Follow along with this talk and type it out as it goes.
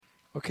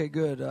Okay,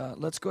 good.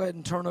 Let's go ahead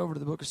and turn over to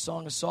the book of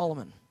Song of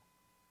Solomon.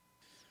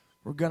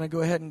 We're going to go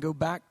ahead and go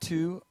back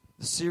to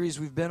the series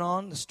we've been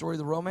on, the story of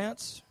the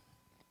romance.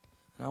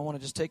 And I want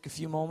to just take a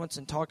few moments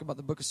and talk about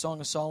the book of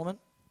Song of Solomon.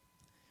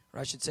 Or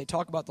I should say,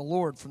 talk about the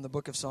Lord from the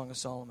book of Song of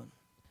Solomon.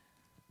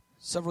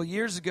 Several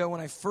years ago,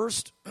 when I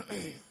first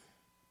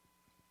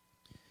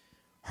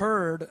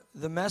heard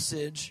the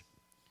message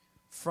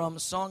from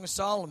Song of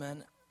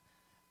Solomon,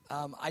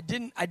 I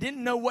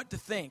didn't know what to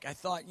think. I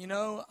thought,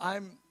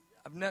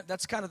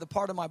 that's kind of the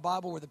part of my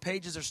Bible where the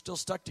pages are still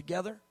stuck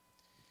together.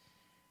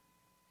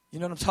 You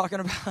know what I'm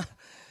talking about?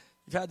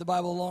 You've had the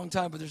Bible a long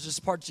time, but there's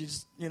just parts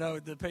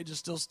the page is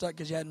still stuck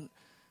because you hadn't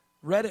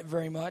read it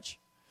very much.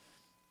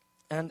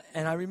 And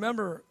I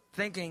remember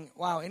thinking,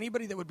 wow,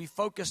 anybody that would be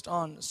focused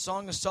on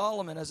Song of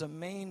Solomon as a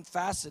main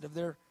facet of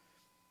their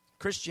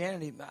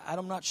Christianity,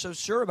 I'm not so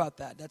sure about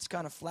that. That's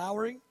kind of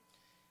flowery,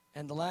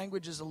 and the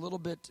language is a little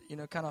bit,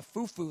 kind of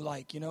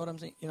foo-foo-like, you know what I'm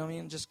saying? You know what I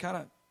mean? Just kind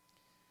of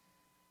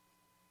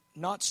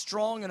not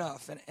strong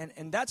enough,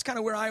 and that's kind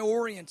of where I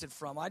oriented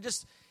from. I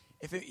just,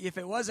 if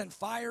it wasn't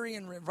fiery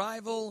and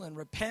revival and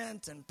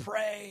repent and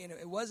pray, and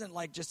it wasn't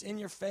like just in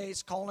your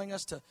face calling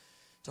us to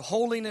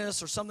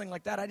holiness or something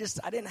like that, I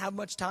didn't have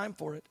much time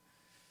for it.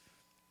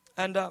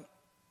 And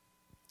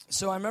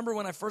so I remember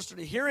when I first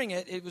started hearing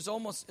it, it was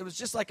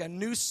just like a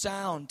new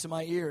sound to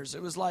my ears.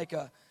 It was like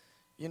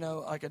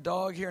like a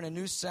dog hearing a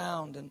new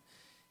sound,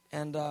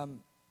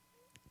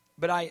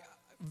 but I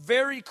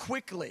very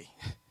quickly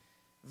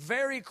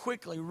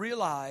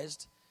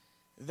realized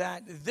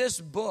that this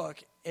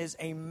book is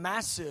a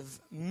massive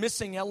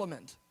missing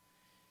element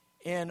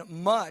in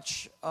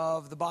much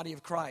of the body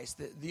of Christ.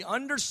 The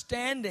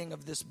understanding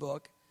of this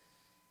book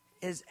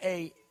is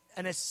an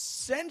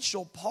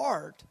essential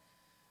part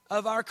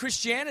of our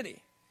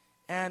Christianity.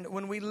 And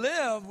when we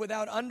live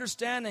without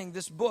understanding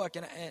this book,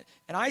 and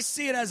I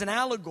see it as an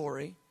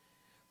allegory,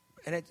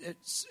 and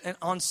it's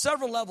on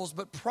several levels,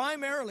 but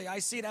primarily I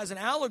see it as an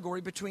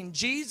allegory between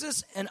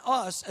Jesus and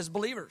us as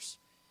believers.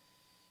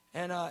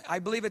 And I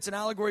believe it's an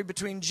allegory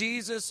between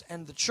Jesus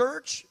and the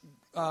church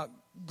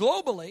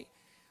globally,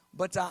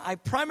 but I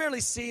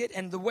primarily see it,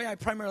 and the way I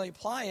primarily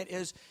apply it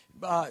is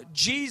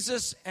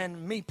Jesus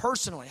and me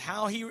personally,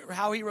 how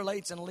he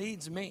relates and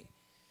leads me.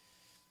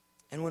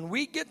 And when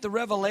we get the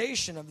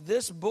revelation of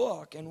this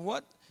book and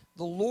what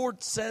the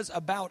Lord says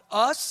about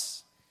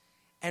us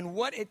and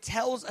what it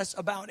tells us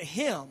about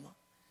Him,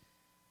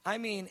 I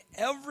mean,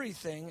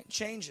 everything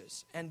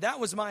changes. And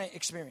that was my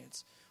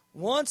experience.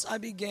 Once I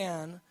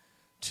began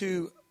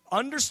to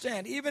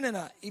understand, even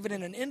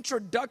in an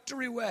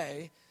introductory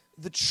way,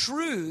 the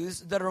truths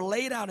that are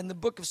laid out in the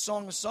book of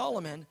Song of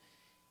Solomon,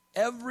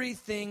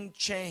 everything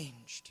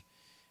changed.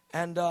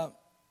 And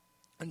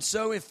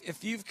so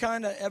if you've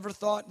kind of ever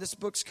thought this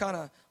book's kind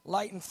of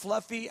light and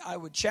fluffy, I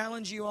would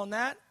challenge you on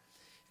that.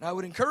 And I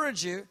would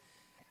encourage you,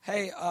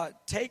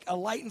 take a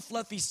light and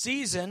fluffy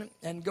season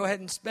and go ahead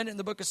and spend it in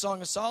the book of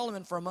Song of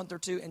Solomon for a month or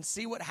two and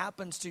see what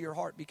happens to your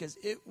heart, because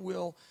it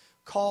will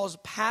cause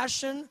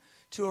passion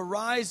to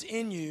arise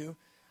in you,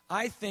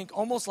 I think,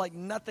 almost like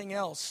nothing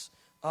else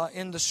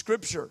in the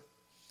Scripture.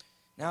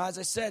 Now, as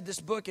I said,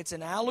 this book, it's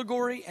an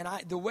allegory, and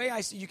the way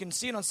I see, you can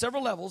see it on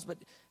several levels, but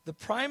the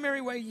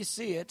primary way you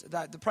see it,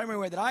 the primary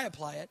way that I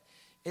apply it,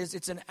 is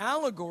it's an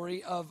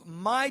allegory of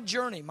my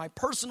journey, my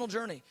personal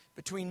journey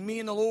between me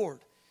and the Lord.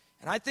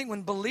 And I think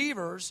when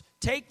believers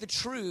take the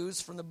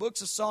truths from the book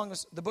of Song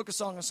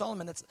of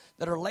Solomon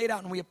that are laid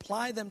out, and we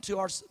apply them to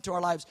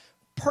our lives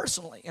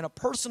personally, in a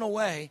personal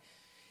way,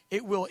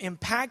 it will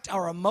impact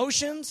our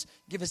emotions,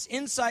 give us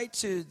insight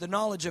to the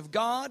knowledge of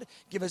God,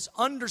 give us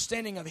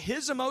understanding of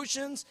His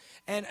emotions,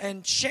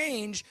 and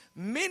change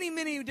many,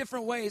 many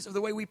different ways of the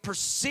way we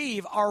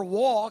perceive our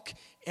walk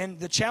and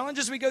the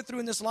challenges we go through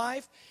in this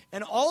life,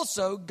 and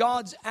also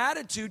God's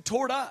attitude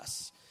toward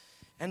us.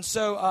 And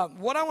so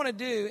what I want to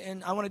do,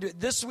 and I want to do it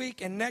this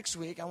week and next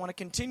week, I want to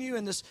continue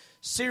in this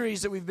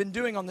series that we've been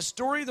doing on the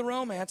story of the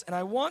romance, and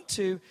I want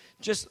to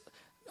just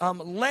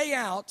lay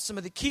out some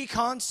of the key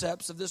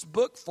concepts of this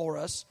book for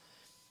us.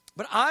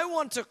 But I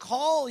want to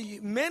call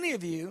you, many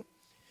of you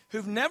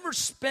who've never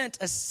spent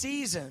a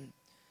season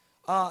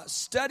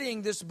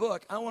studying this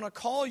book, I want to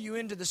call you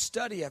into the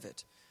study of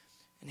it.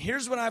 And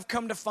here's what I've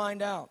come to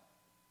find out,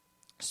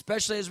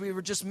 especially as we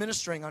were just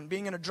ministering on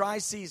being in a dry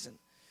season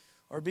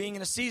or being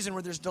in a season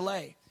where there's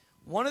delay.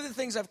 One of the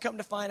things I've come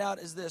to find out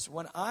is this: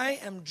 when I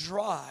am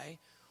dry,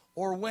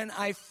 or when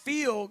I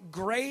feel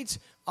great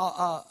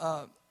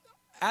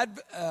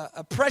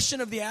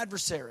oppression of the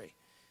adversary,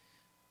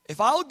 if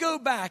I'll go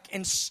back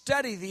and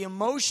study the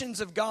emotions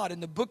of God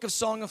in the book of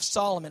Song of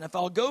Solomon, if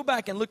I'll go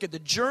back and look at the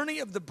journey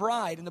of the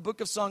bride in the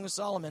book of Song of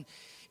Solomon,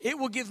 it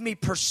will give me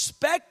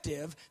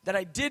perspective that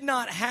I did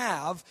not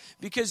have.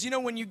 Because,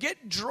 when you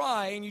get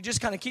dry and you just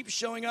kind of keep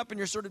showing up and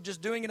you're sort of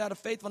just doing it out of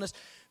faithfulness,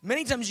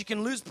 many times you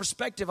can lose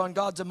perspective on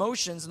God's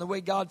emotions and the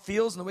way God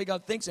feels and the way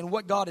God thinks and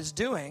what God is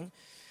doing.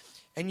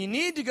 And you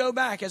need to go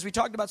back, as we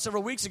talked about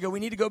several weeks ago,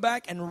 we need to go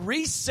back and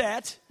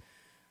reset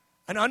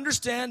and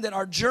understand that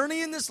our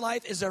journey in this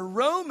life is a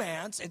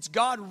romance. It's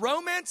God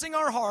romancing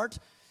our heart.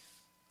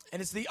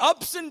 And it's the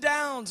ups and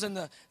downs and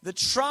the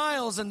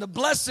trials and the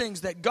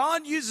blessings that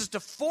God uses to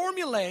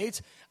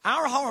formulate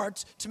our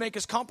hearts to make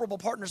us comparable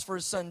partners for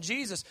his son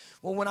Jesus.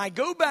 Well, when I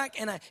go back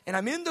and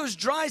I'm in those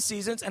dry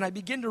seasons and I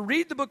begin to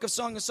read the book of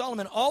Song of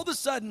Solomon, all of a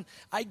sudden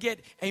I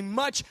get a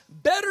much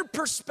better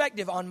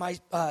perspective on my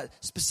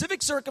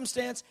specific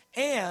circumstance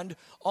and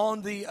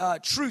on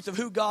the truth of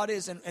who God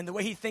is and the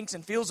way he thinks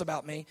and feels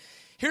about me.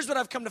 Here's what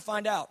I've come to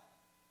find out.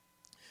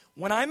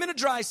 When I'm in a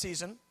dry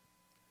season,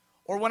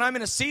 or when I'm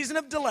in a season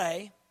of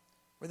delay,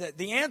 where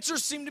the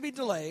answers seem to be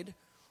delayed,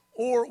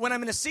 or when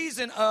I'm in a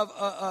season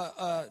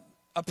of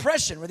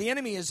oppression, where the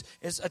enemy is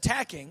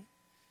attacking,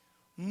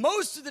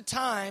 most of the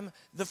time,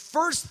 the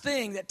first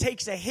thing that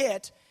takes a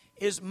hit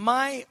is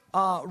my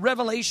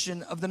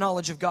revelation of the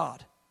knowledge of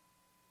God.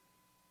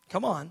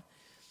 Come on.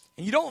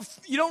 And you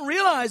don't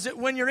realize it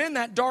when you're in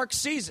that dark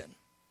season.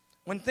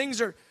 When things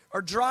are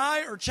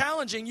dry or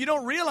challenging, you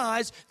don't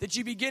realize that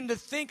you begin to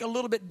think a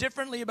little bit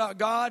differently about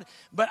God.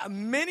 But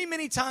many,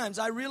 many times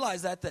I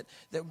realize that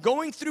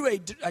going through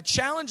a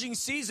challenging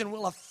season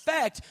will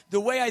affect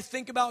the way I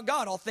think about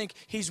God. I'll think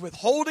he's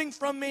withholding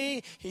from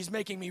me. He's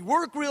making me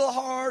work real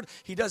hard.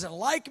 He doesn't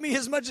like me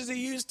as much as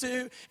he used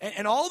to.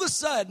 And all of a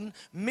sudden,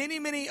 many,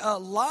 many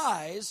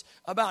lies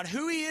about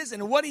who he is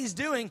and what he's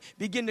doing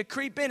begin to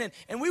creep in.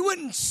 And we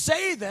wouldn't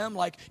say them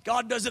like,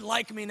 God doesn't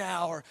like me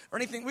now or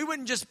anything. We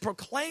wouldn't just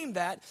proclaim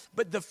that.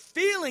 But the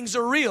feelings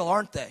are real,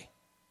 aren't they?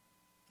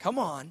 Come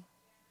on.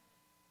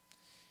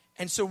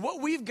 And so what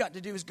we've got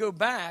to do is go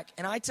back,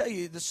 and I tell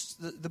you,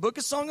 the book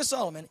of Song of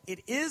Solomon, it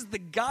is the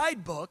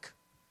guidebook.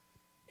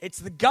 It's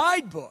the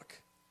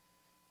guidebook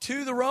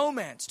to the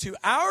romance, to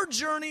our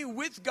journey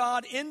with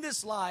God in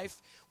this life,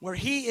 where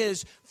he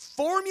is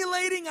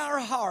formulating our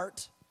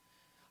heart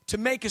to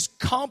make us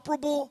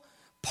comparable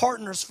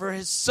partners for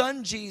his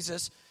son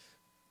Jesus.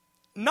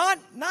 Not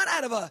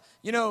out of a,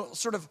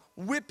 sort of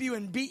whip you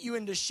and beat you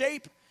into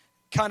shape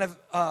kind of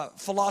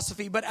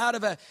philosophy, but out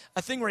of a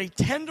thing where he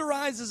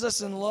tenderizes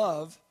us in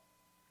love.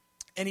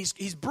 And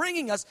he's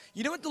bringing us,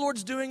 you know what the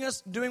Lord's doing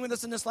with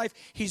us in this life?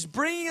 He's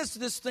bringing us to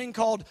this thing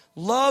called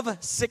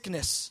love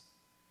sickness.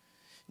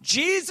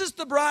 Jesus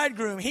the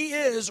bridegroom, he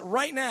is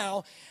right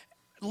now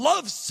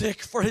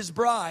lovesick for his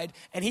bride.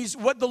 And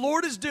what the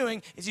Lord is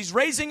doing is he's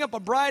raising up a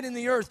bride in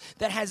the earth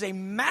that has a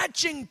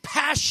matching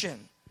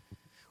passion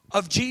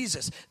of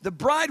Jesus. The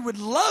bride would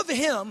love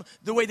him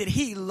the way that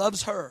he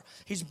loves her.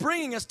 He's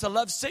bringing us to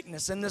love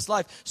sickness in this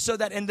life so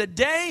that in the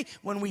day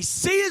when we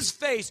see his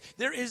face,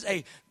 there is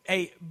a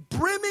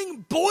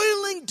brimming,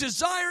 boiling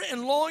desire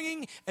and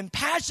longing and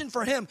passion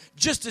for him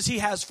just as he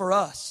has for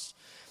us.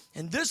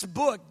 And this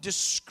book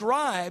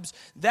describes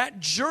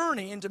that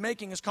journey into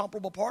making us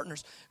comparable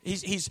partners.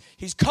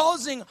 He's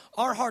causing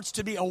our hearts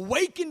to be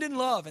awakened in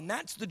love, and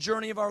that's the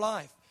journey of our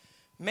life.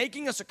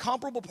 Making us a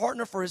comparable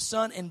partner for his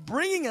son and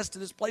bringing us to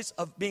this place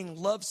of being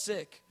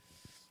lovesick.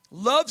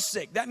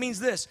 Lovesick, that means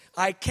this: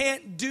 I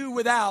can't do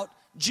without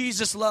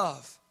Jesus'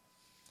 love.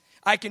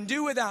 I can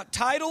do without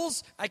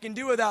titles. I can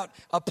do without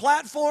a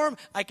platform.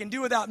 I can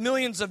do without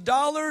millions of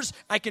dollars.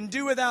 I can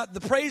do without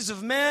the praise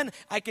of men.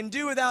 I can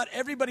do without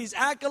everybody's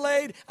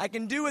accolade. I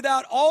can do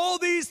without all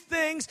these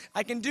things.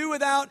 I can do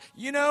without,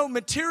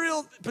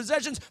 material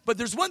possessions. But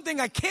there's one thing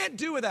I can't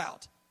do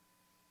without: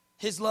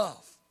 his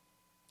love.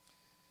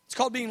 It's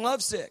called being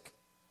lovesick.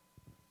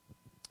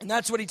 And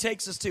that's what he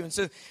takes us to. And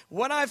so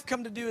what I've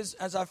come to do is,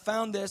 as I've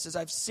found this, as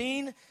I've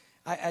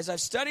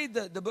studied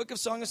the book of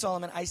Song of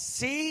Solomon, I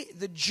see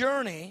the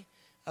journey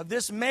of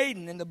this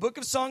maiden in the book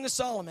of Song of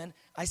Solomon.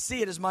 I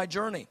see it as my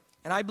journey.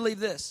 And I believe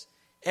this: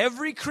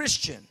 every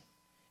Christian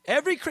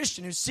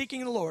who's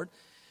seeking the Lord,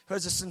 who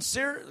has a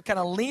sincere kind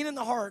of lean in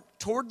the heart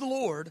toward the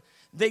Lord,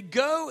 they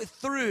go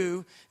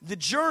through the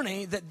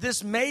journey that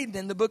this maiden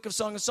in the book of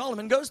Song of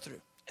Solomon goes through.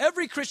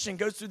 Every Christian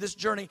goes through this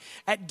journey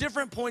at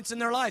different points in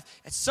their life.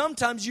 And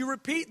sometimes you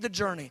repeat the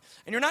journey.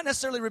 And you're not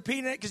necessarily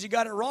repeating it because you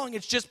got it wrong.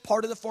 It's just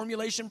part of the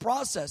formulation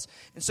process.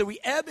 And so we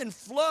ebb and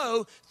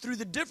flow through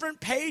the different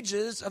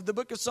pages of the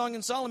book of Song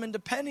of Solomon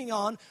depending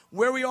on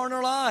where we are in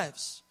our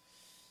lives.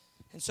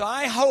 And so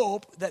I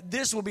hope that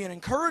this will be an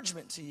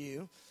encouragement to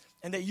you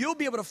and that you'll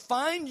be able to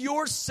find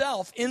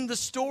yourself in the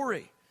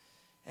story.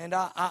 And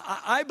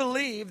I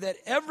believe that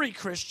every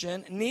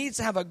Christian needs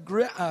to have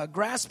a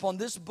grasp on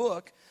this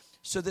book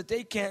so that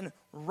they can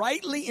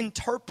rightly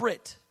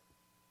interpret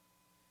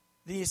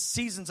these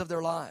seasons of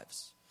their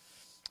lives.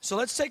 So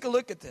let's take a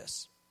look at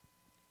this.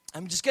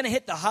 I'm just going to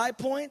hit the high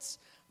points.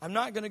 I'm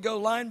not going to go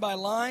line by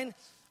line.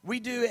 We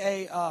do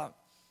a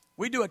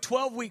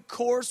 12-week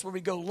course where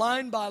we go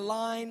line by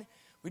line.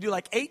 We do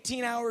like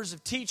 18 hours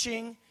of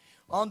teaching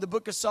on the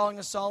book of Song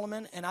of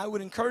Solomon, and I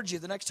would encourage you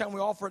the next time we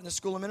offer it in the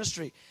School of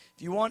Ministry,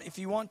 if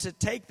you want to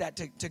take that,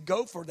 to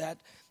go for that,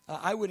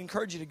 I would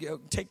encourage you to go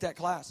take that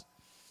class.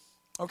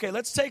 Okay,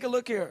 let's take a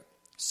look here.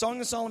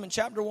 Song of Solomon,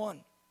 chapter 1,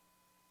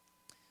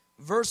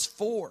 verse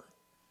 4.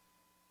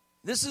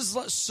 This is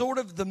sort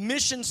of the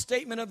mission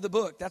statement of the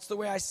book. That's the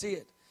way I see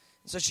it.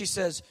 So she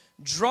says,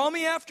 draw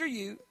me after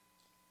you,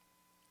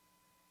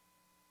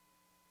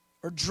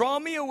 or draw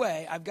me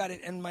away. I've got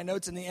it in my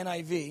notes in the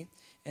NIV,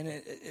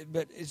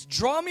 but it's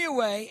draw me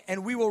away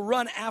and we will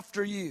run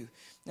after you.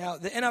 Now,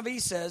 the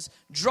NIV says,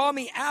 draw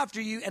me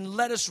after you and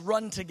let us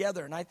run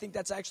together. And I think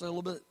that's actually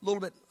a little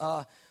bit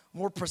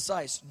more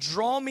precise.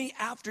 Draw me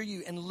after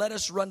you and let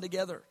us run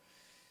together.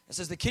 It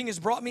says, the king has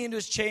brought me into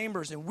his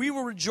chambers, and we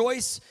will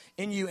rejoice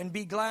in you and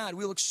be glad.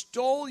 We will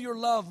extol your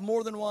love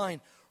more than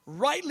wine.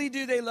 Rightly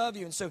do they love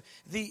you. And so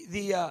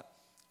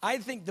I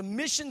think the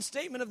mission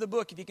statement of the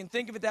book, if you can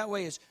think of it that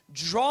way, is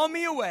draw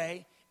me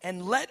away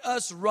and let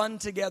us run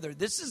together.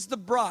 This is the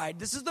bride.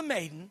 This is the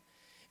maiden.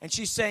 And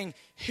she's saying,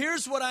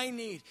 here's what I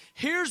need.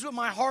 Here's what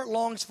my heart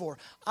longs for.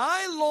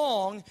 I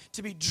long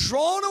to be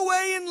drawn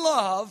away in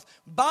love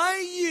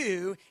by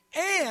you,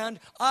 and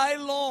I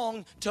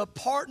long to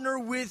partner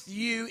with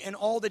you in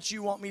all that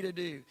you want me to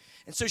do.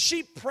 And so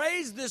she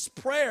prays this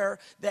prayer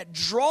that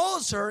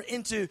draws her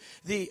into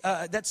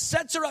that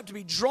sets her up to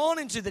be drawn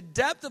into the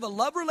depth of a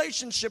love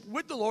relationship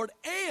with the Lord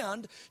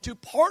and to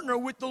partner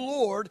with the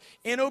Lord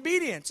in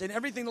obedience in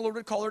everything the Lord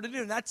would call her to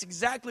do. And that's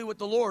exactly what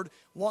the Lord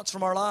wants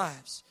from our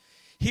lives.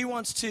 He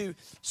wants to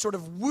sort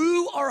of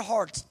woo our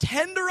hearts,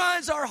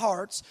 tenderize our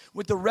hearts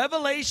with the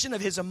revelation of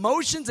his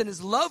emotions and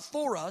his love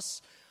for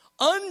us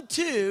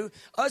unto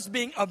us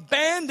being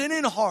abandoned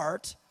in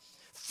heart,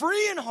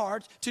 free in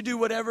heart to do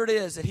whatever it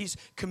is that he's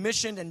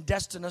commissioned and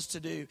destined us to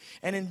do.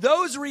 And in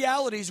those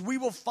realities, we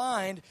will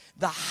find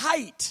the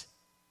height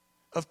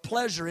of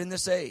pleasure in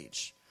this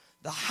age.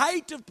 The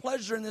height of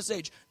pleasure in this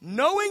age.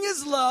 Knowing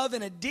his love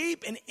in a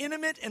deep and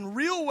intimate and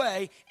real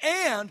way,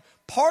 and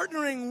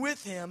partnering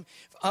with him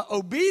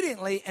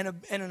obediently and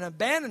an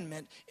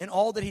abandonment in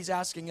all that he's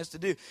asking us to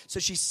do.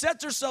 So she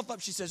sets herself up.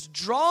 She says,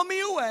 draw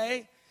me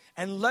away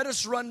and let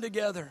us run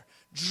together.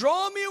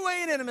 Draw me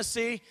away in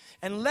intimacy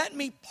and let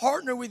me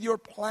partner with your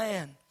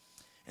plan.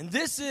 And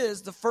this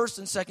is the first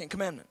and second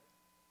commandment.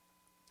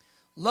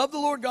 Love the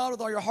Lord God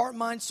with all your heart,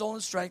 mind, soul,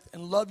 and strength,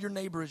 and love your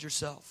neighbor as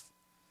yourself.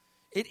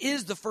 It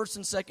is the first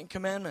and second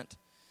commandment.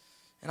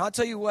 And I'll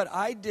tell you what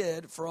I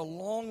did for a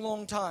long,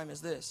 long time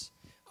is this.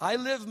 I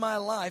lived my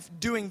life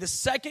doing the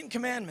second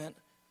commandment,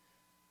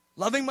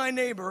 loving my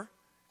neighbor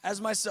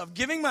as myself,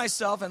 giving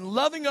myself and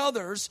loving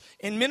others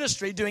in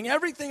ministry, doing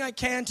everything I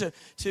can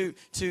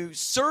to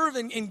serve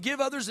and give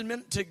others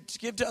to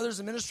give to others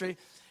in ministry,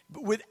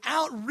 but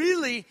without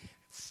really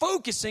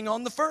focusing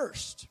on the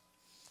first.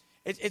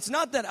 It's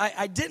not that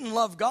I didn't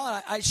love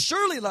God. I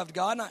surely loved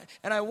God,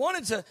 and I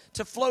wanted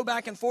to flow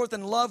back and forth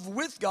and love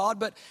with God,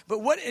 but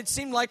what it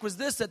seemed like was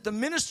this, that the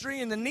ministry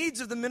and the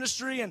needs of the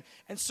ministry and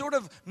sort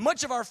of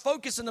much of our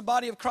focus in the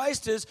body of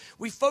Christ is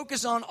we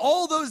focus on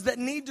all those that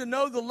need to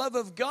know the love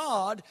of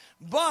God,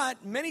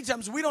 but many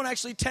times we don't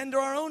actually tend to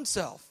our own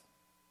self.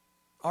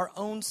 Our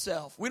own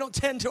self. We don't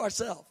tend to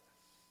ourselves.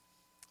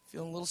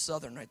 Feeling a little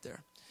southern right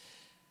there.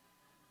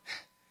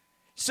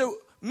 So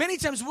many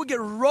times we'll get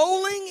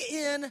rolling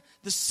in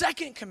the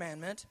second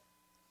commandment,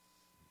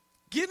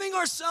 giving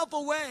ourselves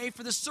away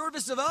for the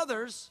service of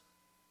others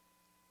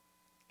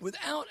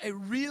without a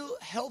real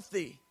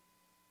healthy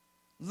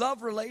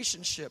love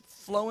relationship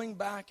flowing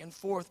back and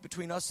forth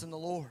between us and the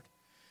Lord,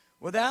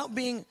 without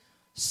being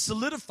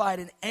solidified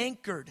and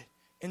anchored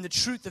in the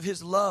truth of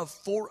his love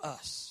for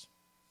us.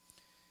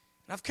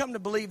 I've come to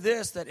believe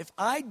this, that if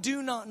I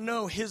do not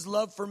know his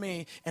love for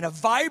me in a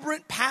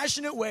vibrant,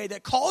 passionate way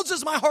that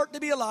causes my heart to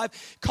be alive,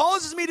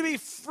 causes me to be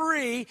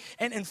free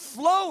and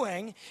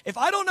flowing, if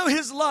I don't know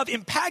his love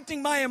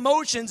impacting my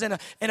emotions in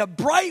a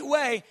bright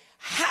way,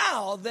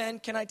 how then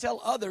can I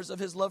tell others of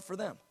his love for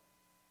them?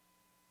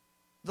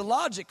 The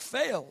logic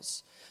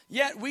fails.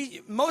 Yet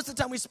most of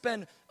the time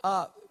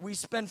we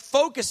spend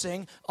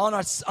focusing on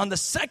the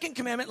second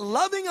commandment,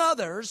 loving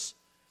others,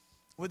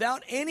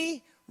 without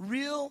any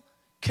real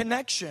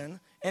connection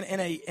and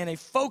in a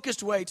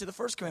focused way to the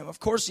first commandment. Of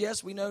course,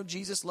 yes, we know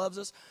Jesus loves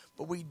us,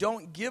 but we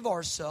don't give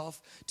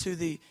ourselves to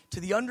the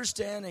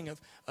understanding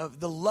of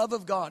the love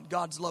of God,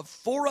 God's love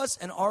for us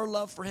and our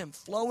love for him,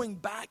 flowing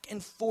back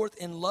and forth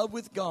in love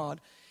with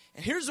God.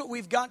 And here's what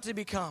we've got to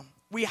become.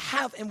 We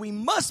have and we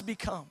must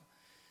become.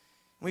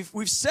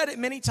 We've said it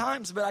many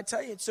times, but I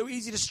tell you, it's so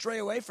easy to stray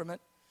away from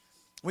it.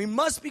 We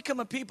must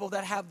become a people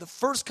that have the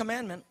first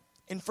commandment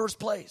in first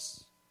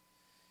place.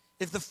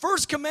 If the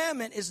first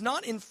commandment is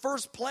not in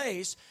first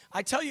place,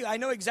 I tell you, I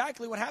know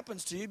exactly what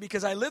happens to you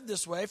because I lived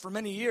this way for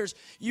many years.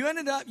 You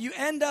end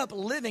up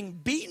living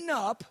beaten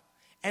up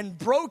and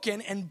broken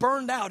and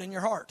burned out in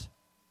your heart.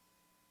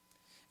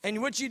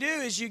 And what you do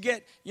is you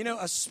get,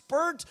 a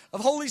spurt of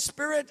Holy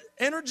Spirit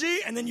energy,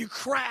 and then you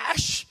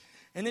crash,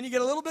 and then you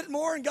get a little bit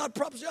more, and God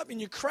props you up, and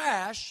you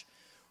crash.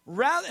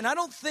 And I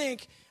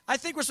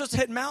think we're supposed to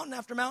hit mountain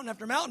after mountain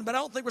after mountain, but I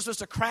don't think we're supposed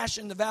to crash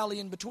in the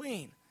valley in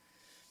between.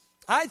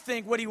 I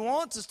think what he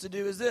wants us to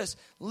do is this: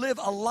 live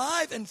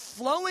alive and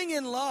flowing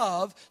in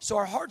love so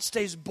our heart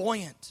stays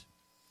buoyant.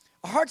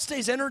 Our heart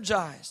stays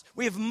energized.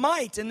 We have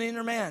might in the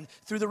inner man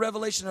through the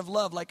revelation of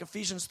love, like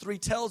Ephesians 3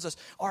 tells us.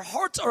 Our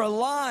hearts are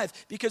alive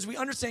because we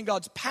understand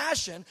God's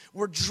passion.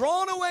 We're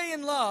drawn away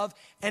in love,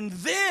 and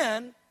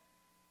then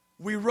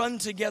we run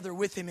together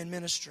with Him in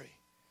ministry.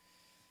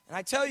 And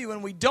I tell you,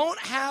 when we don't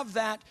have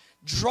that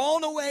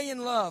drawn away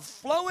in love,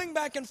 flowing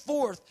back and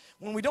forth,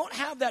 when we don't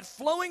have that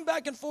flowing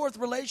back and forth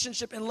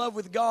relationship in love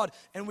with God,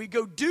 and we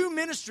go do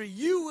ministry,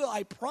 you will,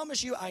 I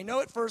promise you, I know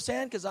it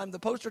firsthand because I'm the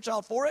poster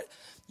child for it,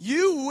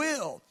 you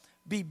will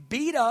be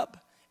beat up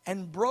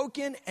and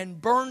broken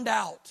and burned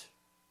out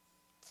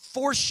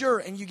for sure,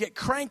 and you get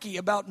cranky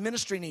about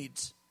ministry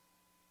needs.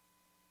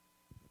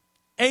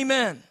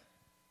 Amen.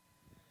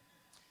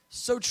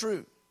 So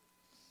true.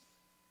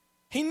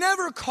 He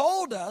never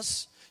called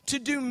us to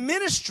do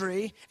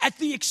ministry at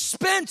the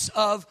expense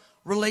of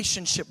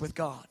relationship with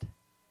God.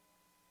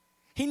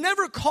 He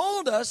never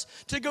called us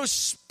to go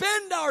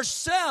spend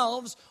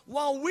ourselves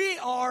while we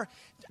are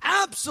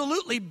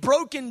absolutely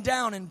broken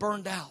down and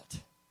burned out.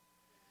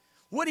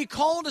 What He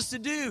called us to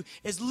do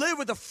is live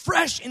with a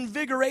fresh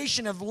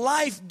invigoration of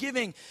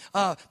life-giving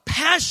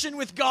passion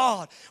with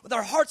God, with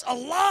our hearts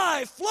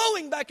alive,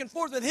 flowing back and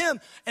forth with Him.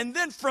 And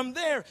then from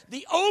there,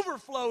 the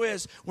overflow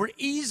is we're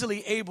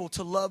easily able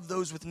to love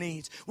those with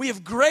needs. We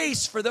have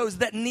grace for those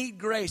that need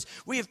grace.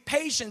 We have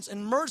patience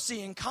and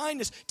mercy and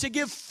kindness to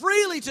give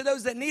freely to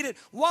those that need it.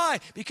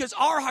 Why? Because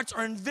our hearts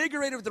are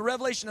invigorated with the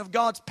revelation of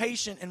God's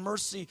patience and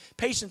mercy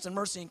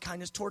and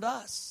kindness toward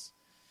us.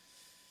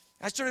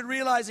 I started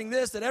realizing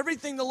this, that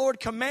everything the Lord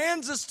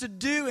commands us to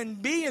do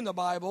and be in the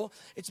Bible,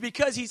 it's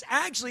because He's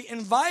actually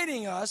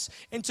inviting us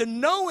into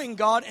knowing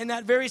God in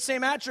that very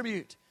same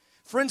attribute.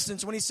 For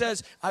instance, when He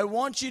says, I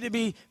want you to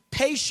be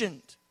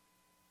patient,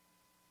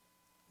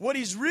 what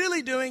He's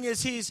really doing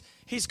is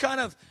He's kind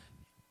of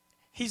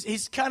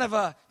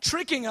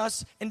tricking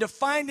us into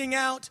finding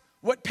out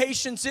what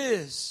patience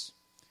is.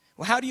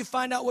 Well, how do you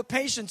find out what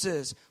patience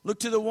is?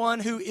 Look to the one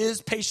who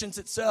is patience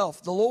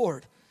itself, the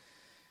Lord.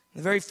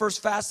 The very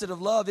first facet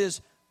of love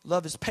is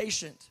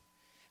patient.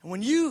 And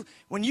when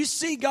you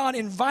see God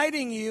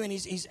inviting you and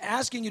he's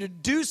asking you to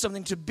do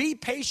something, to be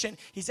patient,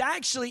 He's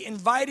actually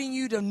inviting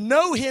you to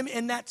know Him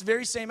in that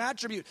very same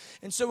attribute.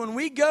 And so when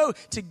we go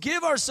to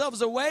give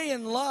ourselves away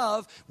in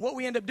love, what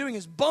we end up doing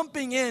is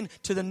bumping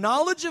into the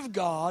knowledge of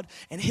God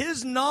and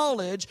His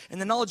knowledge and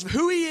the knowledge of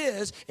who He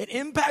is. It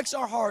impacts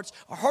our hearts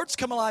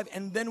come alive,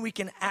 and then we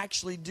can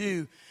actually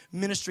do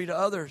ministry to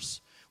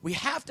others. We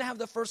have to have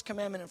the first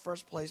commandment in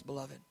first place,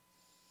 beloved.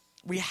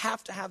 We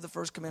have to have the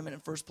first commandment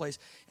in first place.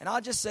 And I'll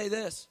just say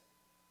this.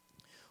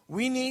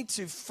 We need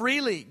to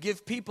freely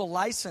give people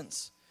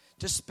license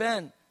to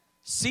spend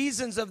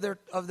seasons of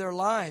their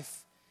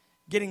life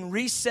getting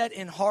reset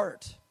in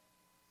heart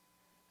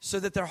so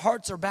that their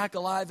hearts are back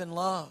alive in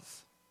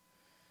love.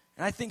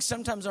 And I think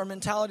sometimes our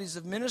mentalities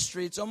of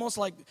ministry, it's almost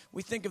like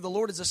we think of the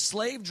Lord as a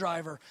slave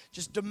driver,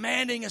 just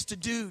demanding us to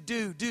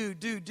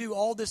do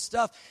all this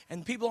stuff.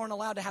 And people aren't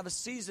allowed to have a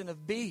season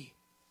of be.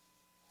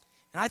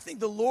 And I think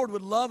the Lord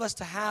would love us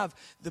to have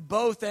the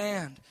both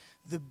and,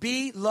 the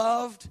be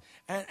loved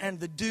and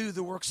the do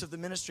the works of the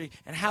ministry,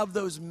 and have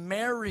those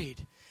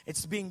married.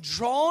 It's being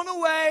drawn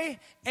away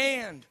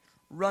and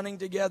running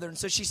together. And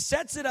so she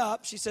sets it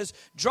up. She says,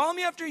 draw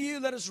me after you,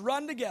 let us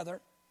run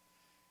together.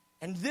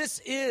 And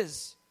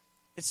it's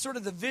sort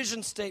of the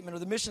vision statement or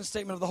the mission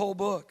statement of the whole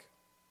book.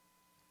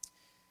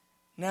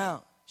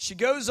 Now, she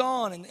goes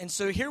on, and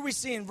so here we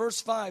see in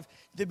verse 5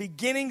 the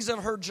beginnings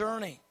of her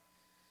journey.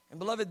 And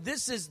beloved,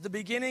 this is the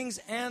beginnings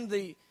and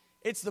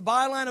it's the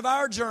byline of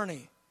our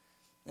journey.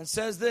 And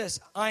says this,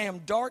 I am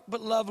dark but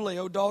lovely,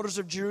 O daughters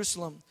of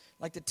Jerusalem,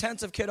 like the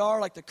tents of Kedar,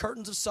 like the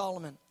curtains of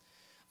Solomon.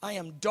 I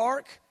am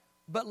dark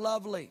but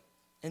lovely.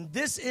 And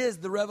this is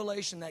the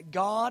revelation that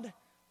God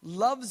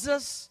loves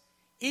us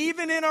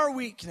even in our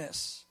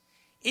weakness,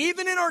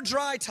 even in our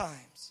dry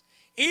times,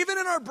 even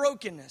in our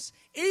brokenness,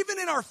 even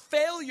in our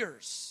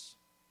failures.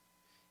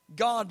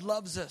 God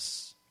loves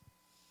us.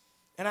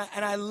 And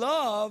I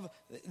love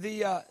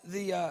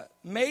the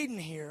maiden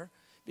here,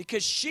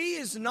 because she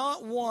is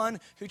not one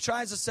who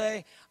tries to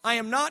say, I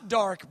am not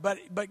dark, but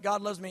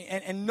God loves me.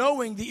 And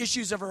knowing the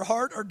issues of her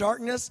heart or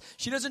darkness,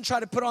 she doesn't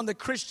try to put on the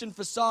Christian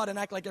facade and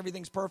act like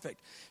everything's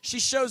perfect. She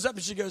shows up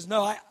and she goes,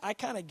 no, I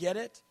kind of get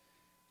it.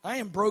 I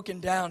am broken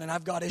down and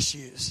I've got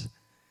issues.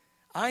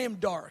 I am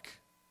dark.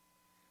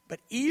 But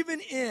even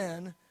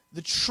in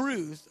the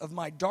truth of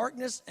my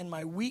darkness and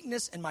my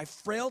weakness and my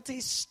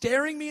frailty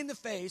staring me in the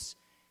face,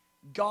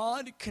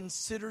 God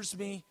considers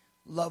me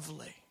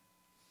lovely.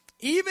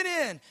 Even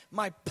in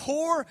my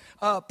poor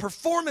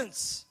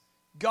performance,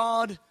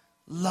 God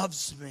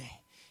loves me.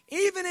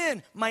 Even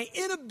in my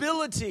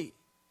inability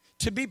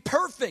to be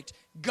perfect,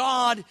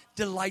 God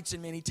delights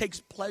in me and He takes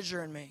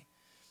pleasure in me.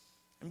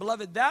 And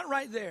beloved, that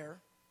right there,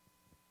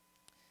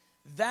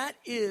 that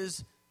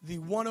is the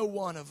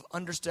 101 of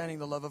understanding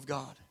the love of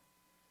God.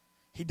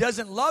 He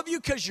doesn't love you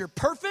because you're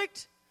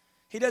perfect.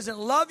 He doesn't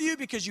love you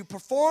because you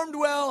performed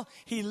well.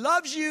 He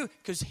loves you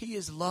because He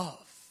is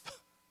love.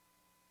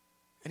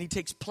 And He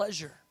takes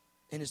pleasure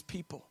in His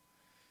people.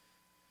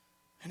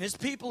 And his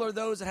people are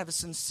those that have a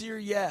sincere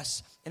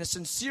yes. And a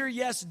sincere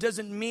yes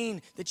doesn't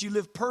mean that you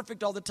live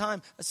perfect all the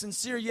time. A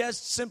sincere yes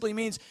simply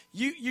means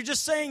you're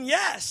just saying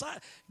yes.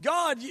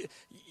 God,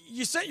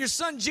 you sent your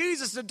son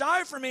Jesus to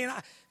die for me, and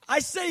I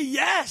say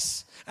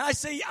yes. And I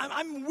say,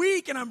 I'm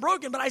weak and I'm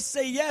broken, but I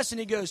say yes. And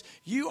he goes,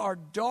 you are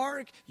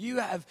dark. You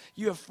have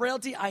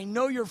frailty. I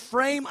know your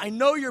frame. I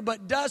know you're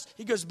but dust.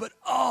 He goes, but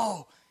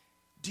oh,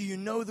 do you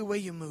know the way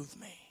you move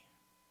me?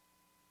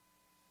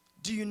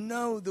 Do you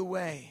know the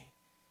way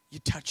you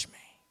touch me?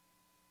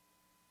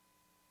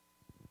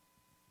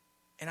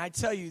 And I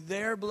tell you,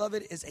 there,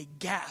 beloved, is a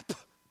gap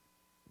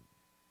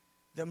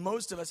that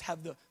most of us have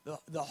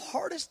the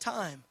hardest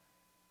time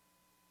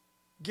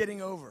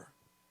getting over.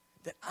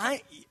 That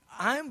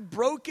I'm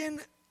broken,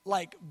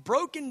 like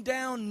broken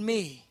down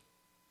me,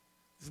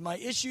 with my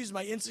issues,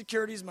 my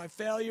insecurities, my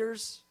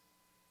failures,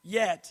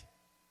 yet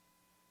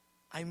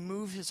I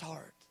move his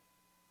heart.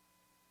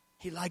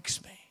 He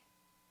likes me.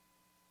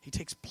 He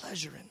takes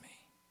pleasure in me.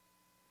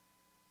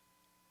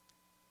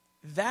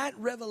 That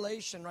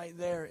revelation right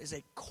there is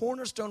a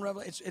cornerstone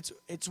revelation.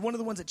 It's one of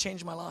the ones that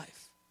changed my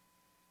life.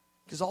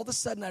 Because all of a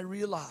sudden I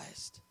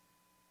realized,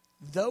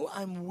 though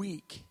I'm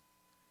weak,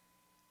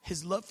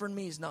 his love for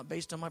me is not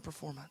based on my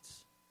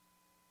performance.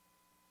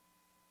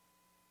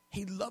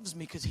 He loves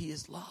me because he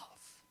is love.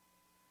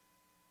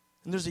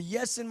 And there's a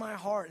yes in my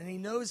heart, and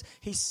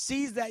he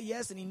sees that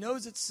yes, and he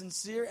knows it's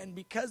sincere, and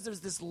because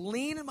there's this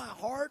lean in my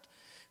heart,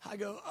 I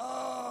go,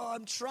 oh,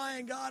 I'm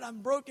trying, God,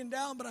 I'm broken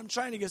down, but I'm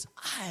trying. He goes,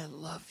 I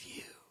love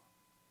you.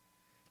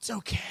 It's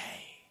okay.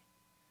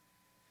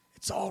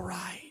 It's all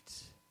right.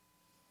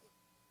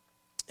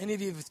 Any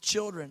of you with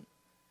children,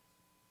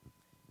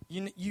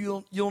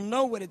 you'll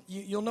know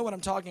what I'm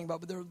talking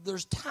about. But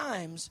there's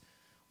times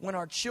when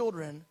our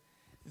children,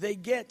 they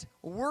get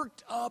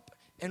worked up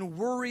and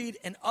worried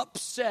and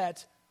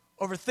upset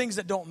over things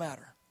that don't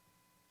matter.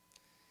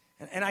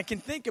 And I can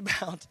think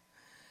about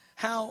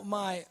how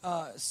my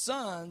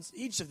sons,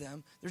 each of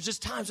them, there's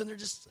just times when they're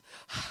just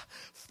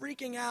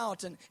freaking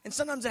out. And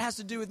sometimes it has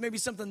to do with maybe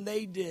something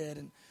they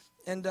did.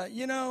 And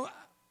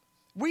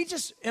we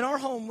just, in our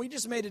home, we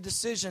just made a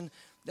decision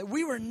that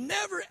we were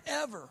never,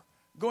 ever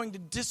going to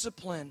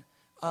discipline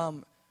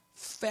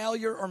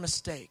failure or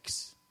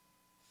mistakes.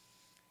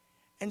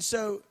 And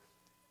so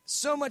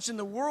much in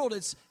the world,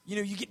 it's,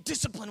 you get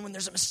disciplined when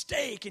there's a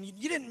mistake, and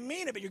you didn't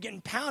mean it, but you're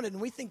getting pounded,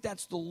 and we think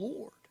that's the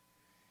Lord.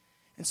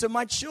 And so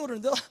my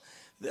children,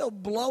 they'll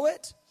blow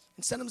it,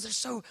 and sometimes they're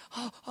so,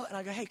 and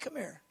I go, hey, come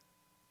here.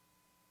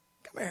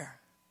 Come here.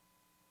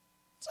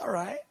 It's all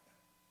right.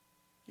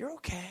 You're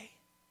okay.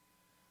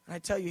 And I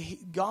tell you,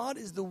 God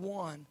is the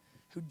one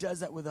who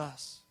does that with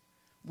us.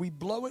 We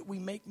blow it, we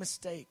make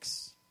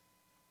mistakes.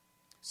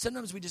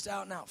 Sometimes we just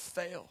out and out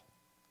fail.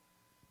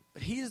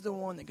 But he is the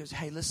one that goes,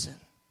 hey, listen,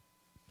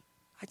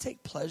 I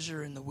take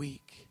pleasure in the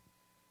weak.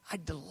 I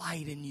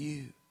delight in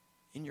you,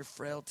 in your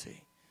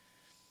frailty.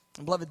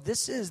 And beloved,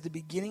 this is the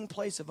beginning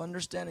place of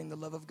understanding the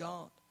love of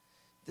God.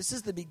 This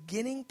is the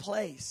beginning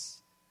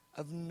place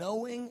of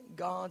knowing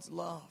God's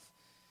love.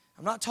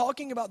 I'm not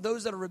talking about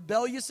those that are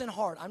rebellious in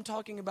heart. I'm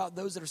talking about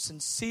those that are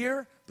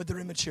sincere, but they're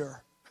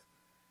immature.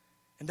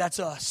 And that's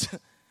us.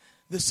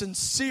 The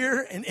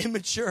sincere and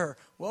immature.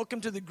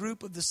 Welcome to the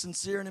group of the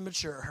sincere and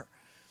immature.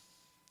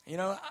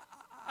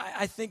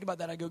 I think about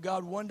that. I go,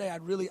 God, one day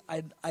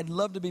I'd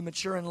love to be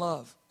mature in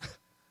love.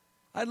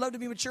 I'd love to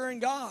be mature in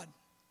God.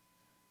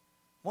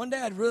 One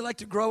day I'd really like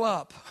to grow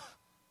up.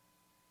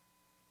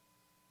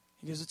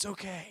 He goes, it's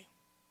okay.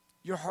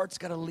 Your heart's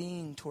got to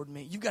lean toward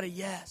me. You've got a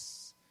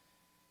yes.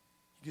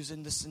 He goes,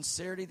 in the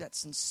sincerity, that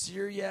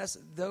sincere yes,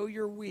 though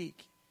you're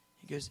weak,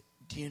 he goes,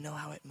 do you know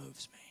how it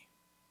moves me?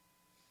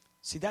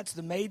 See, that's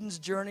the maiden's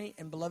journey,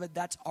 and beloved,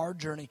 that's our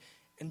journey.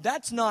 And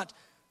that's not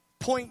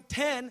point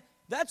 10.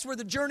 That's where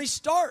the journey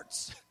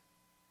starts.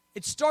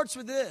 It starts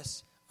with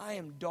this. I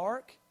am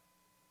dark,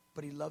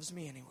 but he loves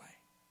me anyway.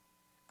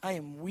 I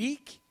am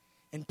weak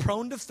and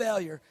prone to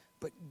failure,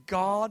 but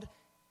God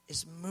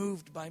is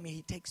moved by me.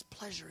 He takes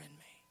pleasure in me.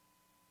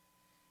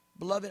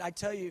 Beloved, I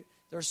tell you,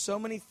 there are so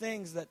many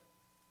things that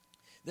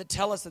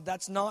tell us that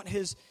that's not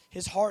his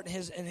heart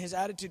and his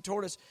attitude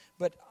toward us,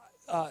 but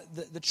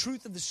the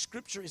truth of the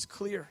Scripture is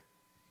clear.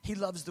 He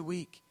loves the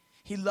weak.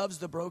 He loves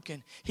the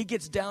broken. He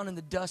gets down in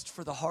the dust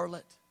for the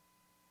harlot.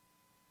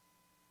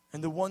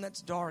 And the one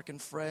that's dark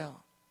and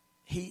frail,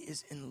 he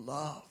is in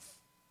love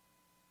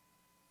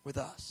with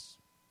us.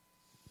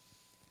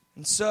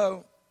 And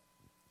so,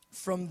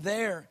 from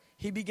there,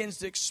 he begins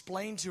to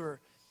explain to her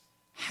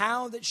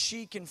how that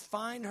she can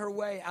find her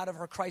way out of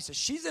her crisis.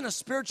 She's in a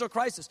spiritual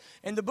crisis.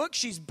 In the book,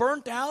 she's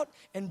burnt out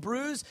and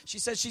bruised. She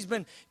says she's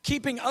been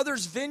keeping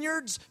others'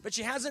 vineyards, but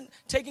she hasn't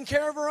taken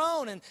care of her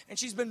own. And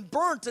she's been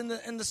burnt in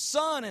the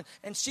sun,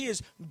 and she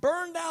is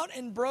burned out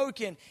and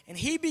broken. And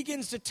he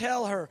begins to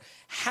tell her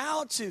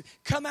how to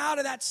come out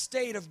of that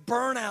state of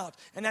burnout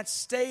and that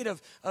state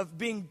of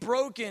being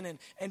broken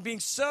and being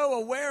so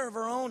aware of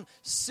her own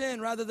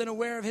sin rather than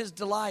aware of his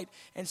delight.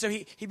 And so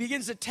he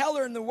begins to tell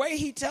her, and the way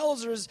he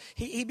tells her is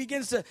he he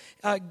begins to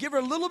give her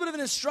a little bit of an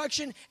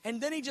instruction,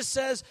 and then he just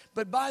says,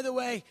 but by the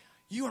way,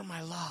 you are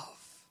my love.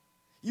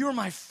 You are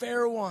my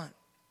fair one.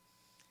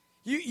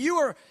 You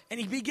are, and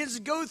he begins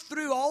to go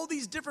through all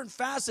these different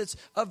facets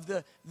of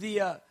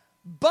the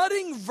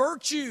budding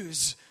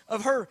virtues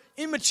of her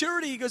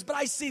immaturity. He goes, but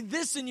I see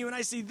this in you, and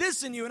I see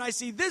this in you, and I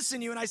see this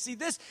in you, and I see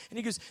this. And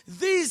he goes,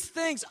 these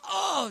things,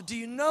 oh, do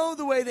you know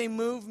the way they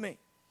move me?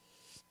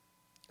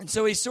 And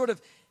so he sort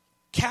of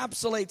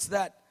encapsulates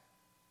that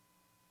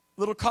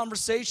little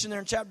conversation there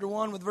in chapter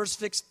 1 with verse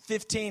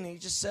 15. And he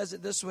just says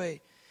it this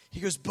way. He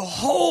goes,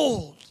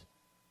 behold,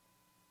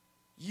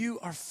 you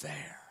are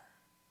fair.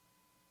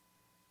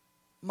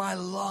 My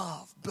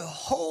love,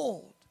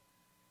 behold,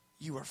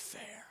 you are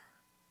fair.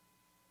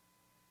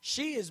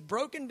 She is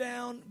broken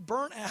down,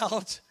 burnt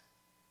out,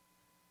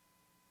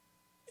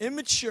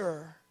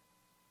 immature,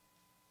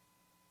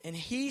 and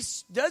he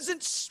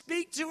doesn't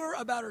speak to her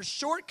about her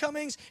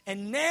shortcomings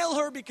and nail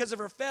her because of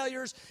her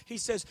failures. He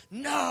says,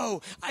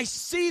 no, I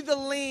see the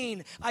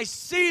lean. I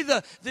see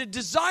the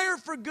desire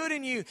for good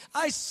in you.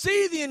 I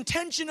see the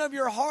intention of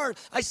your heart.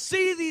 I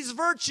see these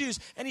virtues.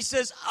 And he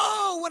says,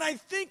 oh, when I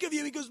think of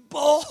you, he goes,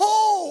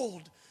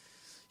 behold,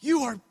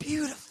 you are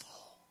beautiful.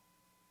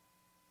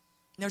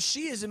 Now,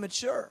 she is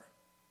immature.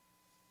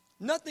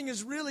 Nothing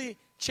has really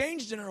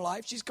changed in her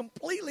life. She's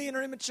completely in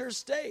her immature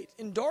state,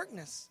 in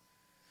darkness.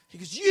 He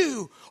goes,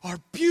 you are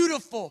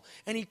beautiful.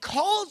 And he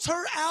calls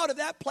her out of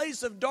that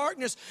place of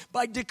darkness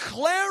by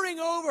declaring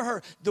over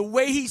her the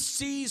way he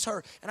sees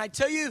her. And I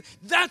tell you,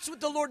 that's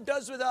what the Lord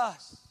does with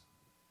us.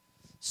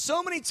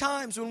 So many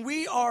times when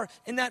we are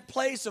in that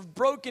place of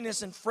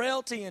brokenness and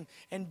frailty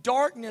and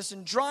darkness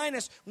and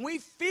dryness, we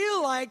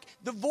feel like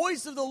the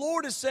voice of the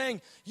Lord is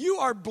saying, you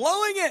are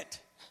blowing it.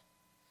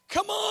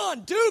 Come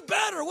on, do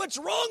better. What's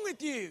wrong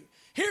with you?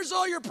 Here's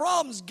all your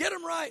problems. Get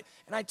them right.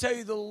 And I tell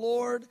you, the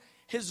Lord,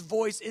 his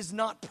voice is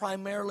not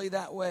primarily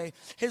that way.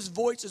 His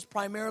voice is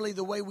primarily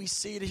the way we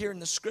see it here in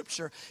the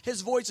scripture.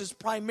 His voice is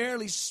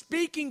primarily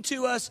speaking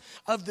to us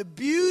of the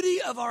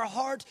beauty of our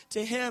heart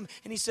to him.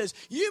 And he says,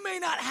 you may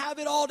not have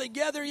it all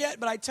together yet,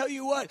 but I tell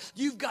you what,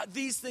 you've got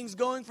these things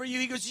going for you.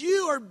 He goes,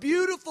 you are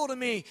beautiful to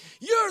me.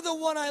 You're the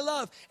one I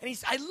love. And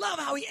I love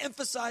how he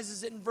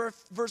emphasizes it in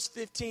verse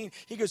 15.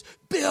 He goes,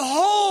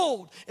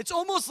 behold. It's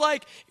almost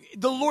like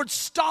the Lord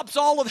stops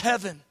all of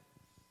heaven.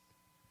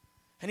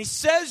 And he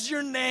says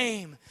your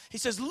name. He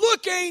says,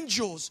 look,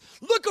 angels,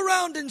 look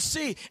around and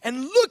see,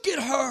 and look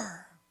at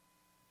her.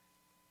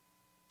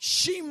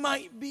 She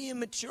might be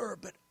immature,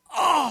 but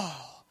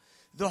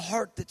the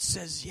heart that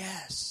says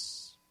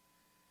yes,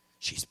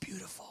 she's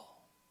beautiful.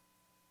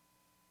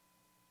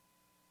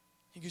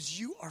 He goes,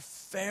 you are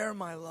fair,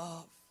 my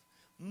love.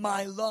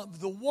 My love,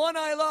 the one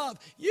I love.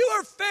 You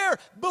are fair.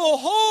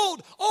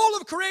 Behold, all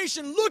of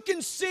creation, look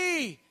and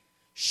see.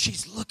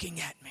 She's looking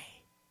at me.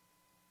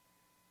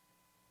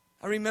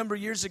 I remember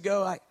years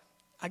ago,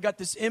 I got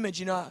this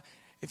image,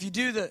 if you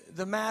do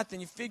the math and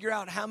you figure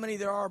out how many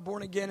there are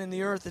born again in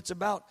the earth, it's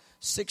about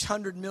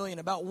 600 million.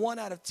 About 1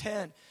 out of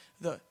 10,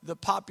 the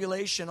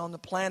population on the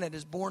planet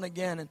is born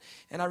again.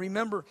 And I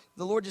remember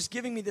the Lord just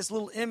giving me this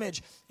little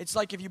image. It's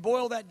like if you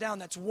boil that down,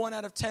 that's 1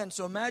 out of 10.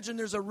 So imagine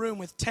there's a room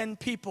with 10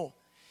 people.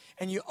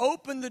 And you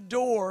open the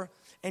door,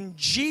 and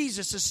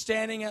Jesus is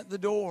standing at the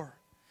door.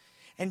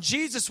 And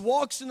Jesus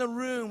walks in the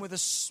room with a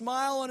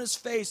smile on his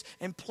face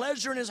and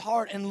pleasure in his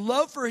heart and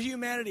love for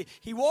humanity.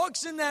 He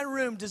walks in that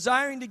room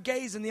desiring to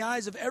gaze in the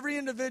eyes of every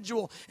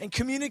individual and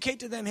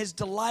communicate to them his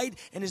delight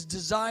and his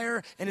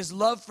desire and his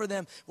love for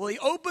them. Well, he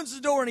opens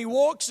the door and he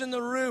walks in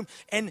the room,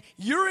 and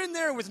you're in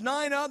there with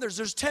 9 others.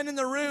 There's 10 in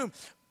the room,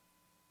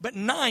 but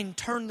 9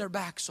 turn their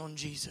backs on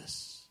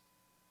Jesus.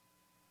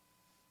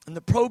 And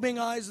the probing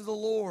eyes of the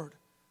Lord,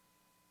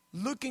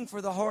 looking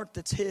for the heart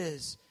that's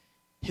his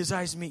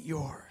eyes meet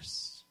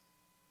yours.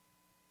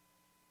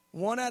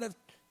 1 out of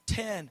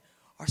 10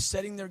 are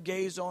setting their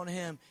gaze on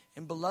him.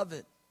 And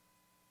beloved,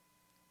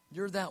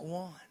 you're that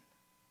one.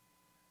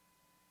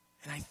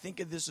 And I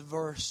think of this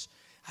verse.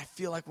 I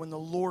feel like when the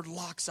Lord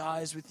locks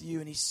eyes with you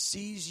and he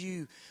sees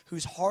you,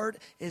 whose heart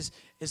is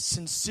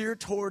sincere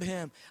toward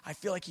him, I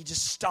feel like he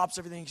just stops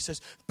everything. He says,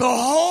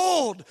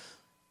 behold,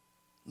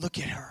 look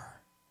at her.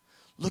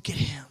 Look at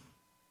him.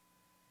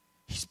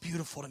 He's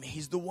beautiful to me.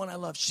 He's the one I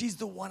love. She's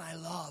the one I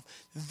love.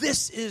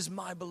 This is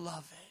my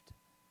beloved.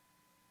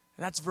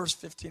 And that's verse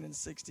 15 and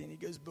 16. He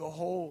goes,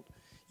 behold,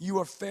 you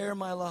are fair,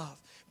 my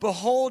love.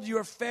 Behold, you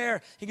are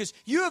fair. He goes,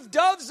 you have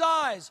dove's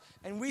eyes.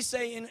 And we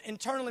say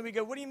internally, we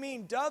go, what do you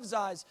mean, dove's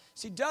eyes?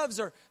 See, doves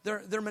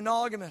they're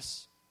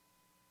monogamous.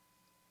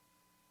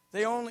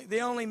 They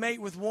only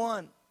mate with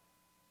one.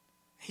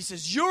 He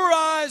says, your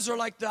eyes are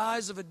like the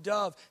eyes of a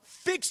dove,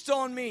 fixed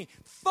on me,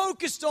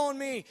 focused on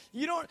me.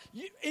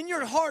 In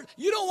your heart,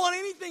 you don't want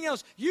anything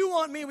else. You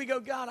want me. We go,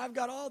 God, I've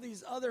got all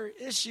these other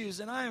issues,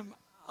 and my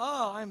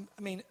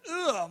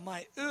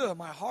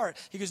heart.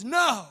 He goes,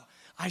 no,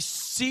 I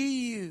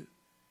see you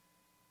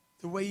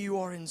the way you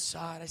are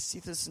inside. I see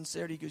the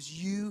sincerity. He goes,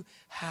 you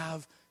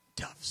have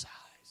dove's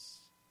eyes.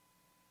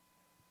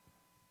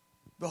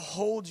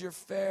 behold, you're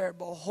fair.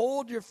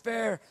 Behold, you're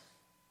fair.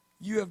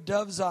 You have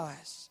dove's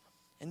eyes.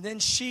 And then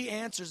she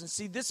answers, and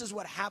see, this is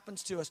what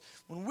happens to us.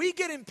 When we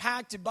get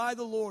impacted by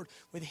the Lord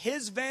with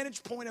his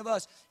vantage point of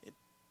us,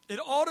 it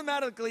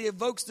automatically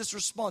evokes this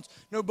response.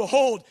 No,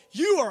 behold,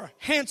 you are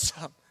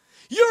handsome.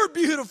 You're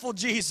beautiful,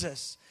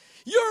 Jesus.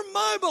 You're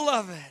my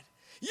beloved.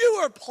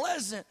 You are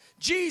pleasant.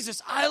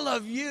 Jesus, I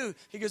love you.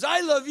 He goes, I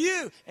love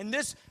you. And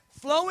this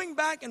flowing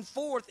back and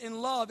forth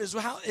in love is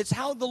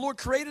how the Lord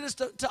created us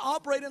to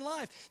operate in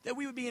life. That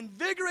we would be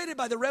invigorated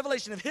by the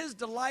revelation of his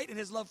delight and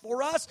his love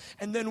for us,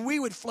 and then we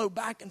would flow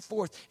back and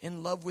forth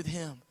in love with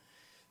him.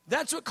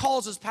 That's what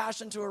causes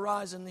passion to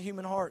arise in the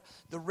human heart.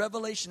 The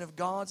revelation of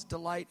God's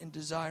delight and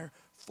desire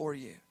for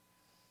you.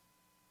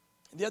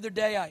 The other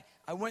day,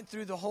 I went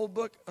through the whole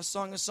book of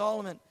Song of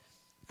Solomon.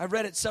 I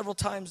read it several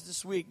times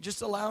this week,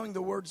 just allowing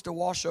the words to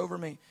wash over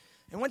me.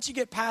 And once you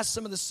get past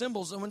some of the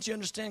symbols and once you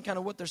understand kind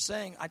of what they're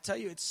saying, I tell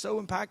you, it's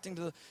so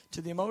impacting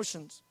to the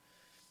emotions.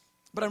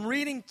 But I'm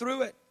reading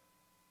through it,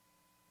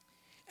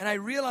 and I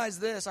realize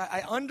this.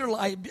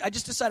 I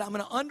just decided I'm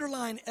going to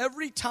underline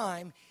every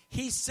time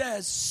he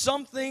says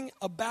something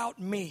about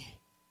me.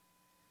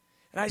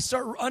 And I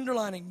start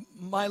underlining,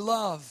 my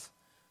love,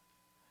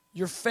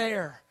 you're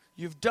fair.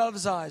 You have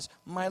dove's eyes.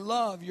 My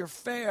love, you're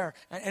fair.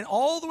 And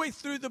all the way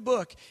through the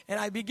book. And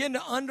I begin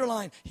to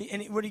underline.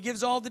 When he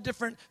gives all the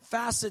different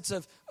facets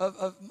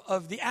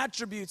of the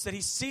attributes that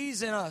he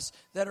sees in us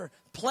that are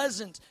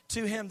pleasant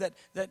to him,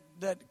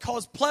 that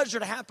cause pleasure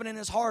to happen in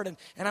his heart.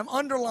 And I'm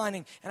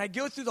underlining. And I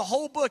go through the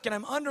whole book and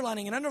I'm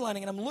underlining and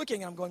underlining. And I'm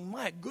looking and I'm going,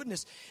 my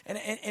goodness.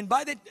 And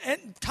by the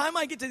time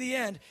I get to the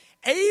end,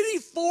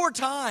 84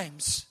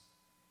 times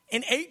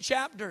in 8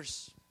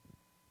 chapters,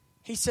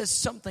 he says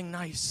something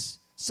nice.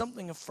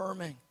 Something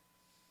affirming,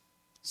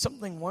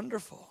 something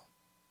wonderful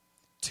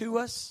to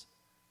us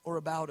or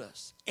about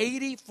us.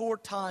 84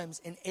 times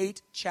in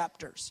 8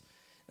 chapters.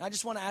 And I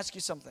just want to ask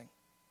you something.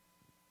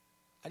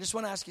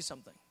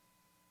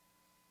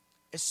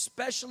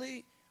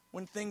 Especially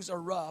when things are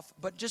rough,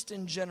 but just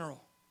in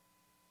general.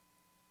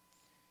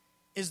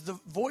 Is the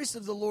voice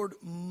of the Lord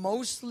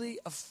mostly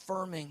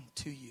affirming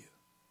to you?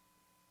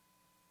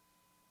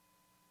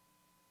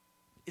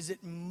 Is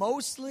it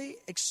mostly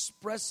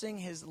expressing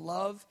his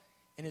love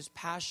and his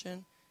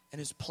passion and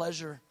his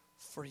pleasure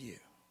for you?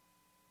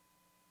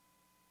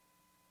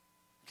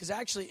 Because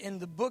actually in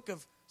the book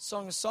of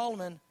Song of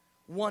Solomon,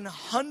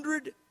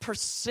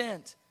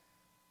 100%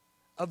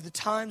 of the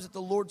times that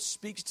the Lord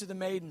speaks to the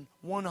maiden,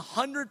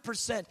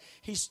 100%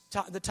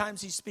 the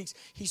times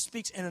he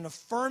speaks in an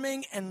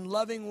affirming and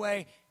loving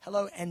way,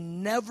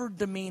 and never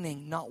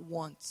demeaning, not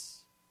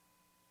once.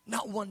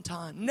 Not one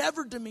time,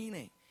 never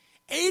demeaning.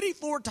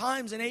 84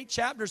 times in 8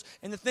 chapters.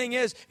 And the thing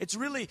is, it's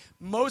really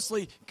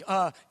mostly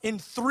in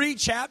 3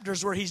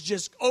 chapters where he's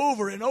just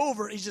over and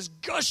over. He's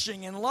just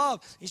gushing in love.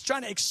 He's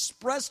trying to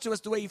express to us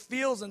the way he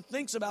feels and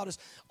thinks about us.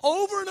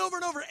 Over and over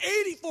and over,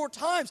 84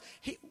 times,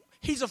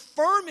 he's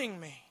affirming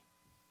me.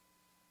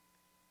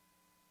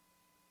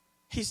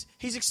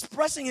 He's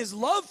expressing his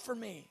love for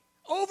me.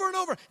 Over and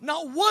over.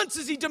 Not once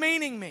is he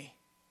demeaning me.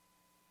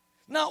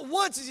 Not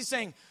once is he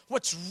saying,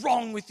 what's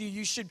wrong with you?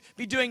 You should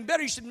be doing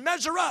better. You should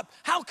measure up.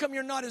 How come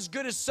you're not as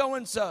good as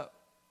so-and-so?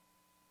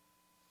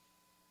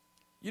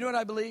 You know what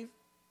I believe?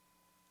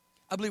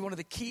 I believe one of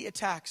the key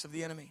attacks of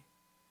the enemy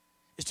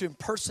is to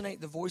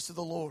impersonate the voice of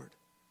the Lord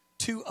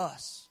to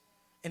us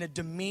in a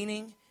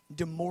demeaning,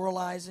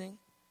 demoralizing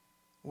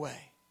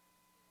way.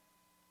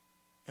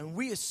 And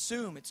we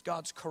assume it's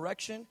God's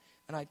correction,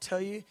 and I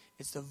tell you,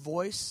 it's the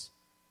voice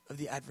of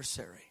the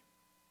adversary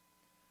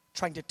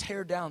trying to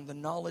tear down the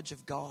knowledge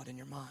of God in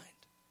your mind.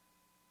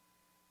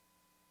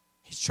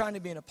 He's trying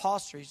to be an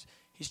imposter.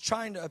 He's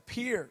trying to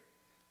appear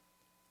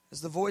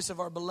as the voice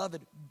of our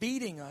beloved,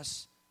 beating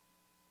us.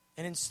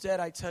 And instead,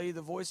 I tell you,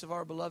 the voice of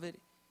our beloved,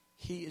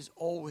 he is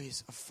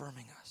always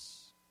affirming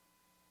us.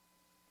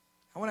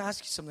 I want to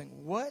ask you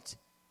something. What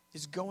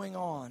is going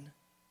on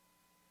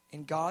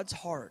in God's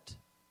heart,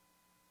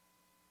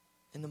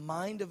 in the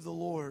mind of the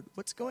Lord?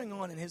 What's going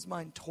on in his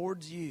mind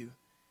towards you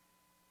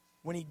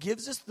when he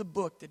gives us the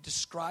book that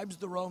describes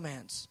the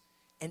romance,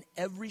 and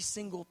every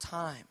single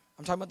time,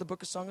 I'm talking about the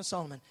book of Song of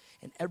Solomon,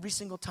 and every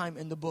single time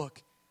in the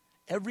book,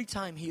 every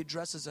time he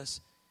addresses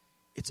us,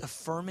 it's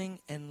affirming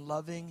and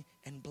loving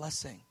and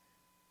blessing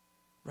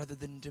rather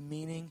than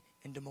demeaning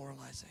and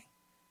demoralizing.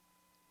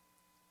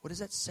 What does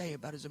that say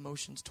about his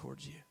emotions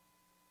towards you?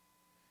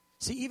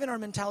 See, even our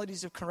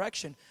mentalities of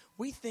correction,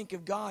 we think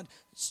of God,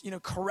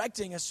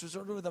 correcting us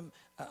sort of with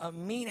a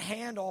mean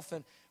hand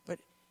often, but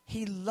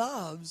he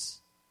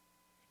loves,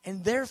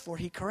 and therefore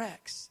he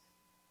corrects.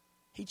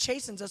 He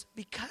chastens us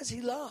because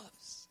he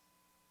loves.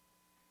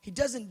 He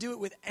doesn't do it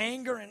with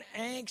anger and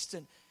angst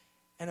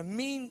and a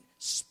mean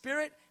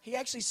spirit. He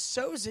actually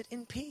sows it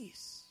in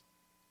peace.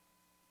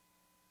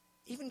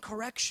 Even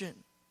correction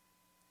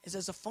is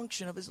as a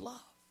function of his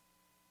love.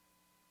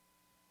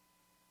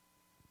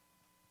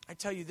 I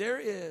tell you, there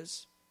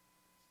is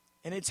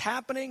And it's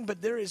happening,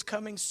 but there is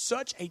coming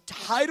such a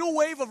tidal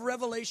wave of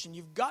revelation.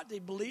 You've got to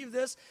believe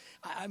this.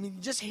 I mean,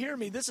 just hear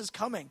me. This is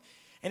coming.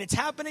 And it's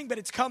happening, but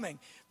it's coming.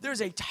 There's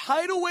a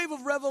tidal wave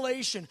of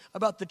revelation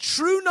about the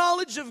true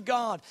knowledge of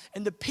God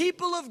and the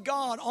people of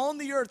God on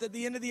the earth at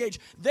the end of the age.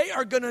 They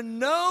are going to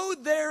know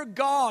their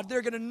God.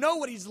 They're going to know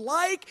what He's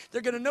like.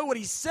 They're going to know what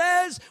He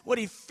says, what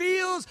He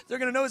feels. They're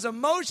going to know His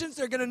emotions.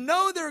 They're going to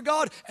know their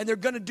God, and they're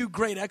going to do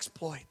great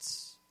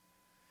exploits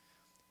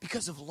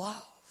because of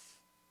love.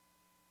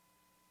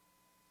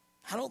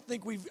 I don't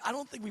think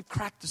we've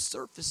cracked the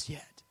surface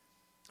yet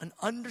on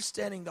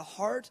understanding the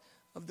heart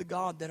of the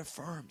God that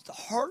affirms, the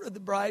heart of the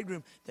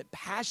bridegroom that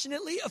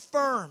passionately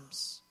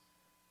affirms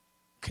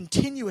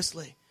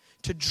continuously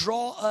to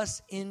draw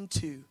us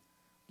into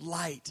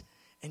light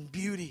and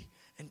beauty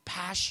and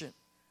passion,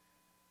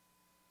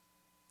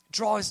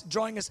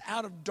 drawing us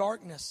out of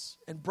darkness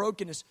and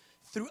brokenness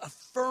through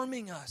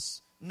affirming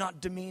us, not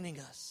demeaning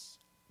us.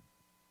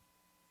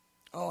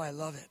 Oh, I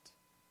love it.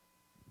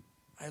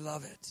 I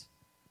love it.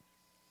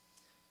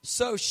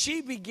 So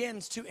she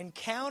begins to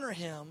encounter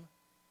him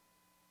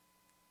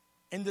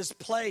in this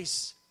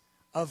place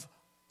of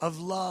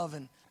love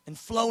and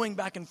flowing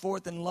back and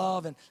forth in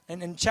love. And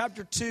in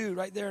chapter 2,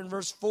 right there in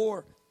verse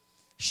 4,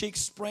 she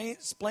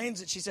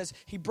explains it. She says,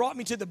 He brought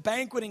me to the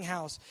banqueting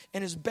house,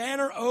 and His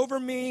banner over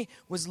me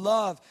was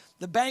love.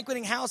 The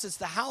banqueting house, it's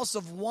the house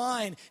of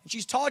wine. And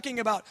she's talking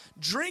about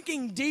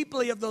drinking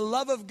deeply of the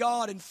love of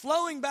God and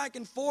flowing back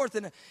and forth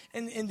and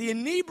the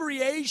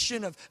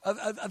inebriation of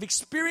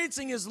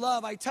experiencing His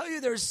love. I tell you,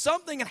 there's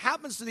something that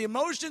happens to the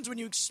emotions when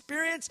you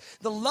experience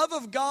the love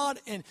of God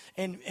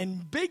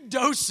in big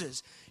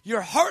doses.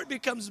 Your heart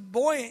becomes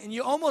buoyant, and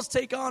you almost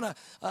take on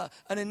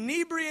an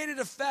inebriated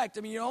effect.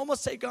 I mean, you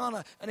almost take on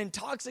an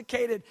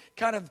intoxicated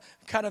kind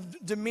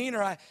of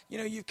demeanor.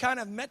 You've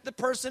kind of met the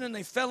person and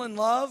they fell in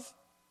love.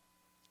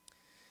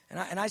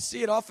 And I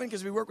see it often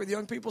because we work with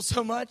young people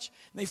so much.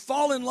 And they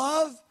fall in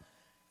love,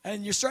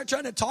 and you start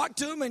trying to talk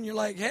to them, and you're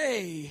like,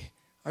 hey,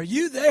 are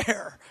you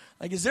there?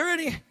 Like, is there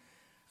any...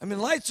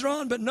 lights are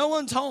on, but no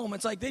one's home.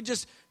 It's like they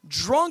just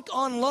drunk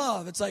on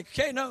love. It's like,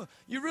 okay, no,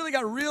 you really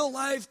got real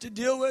life to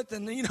deal with,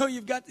 and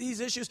you've got these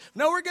issues.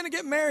 No, we're going to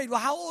get married.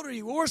 Well, how old are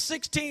you? Well, we're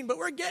 16, but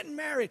we're getting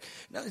married.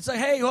 No, it's like,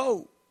 hey,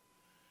 ho.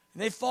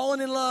 And they've fallen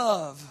in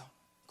love,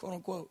 quote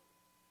unquote.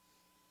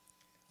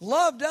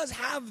 Love does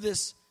have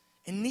this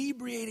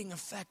inebriating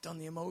effect on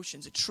the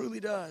emotions. It truly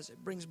does. It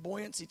brings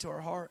buoyancy to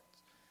our hearts.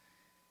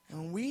 And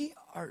when we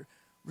are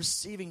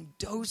receiving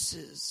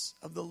doses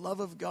of the love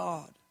of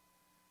God,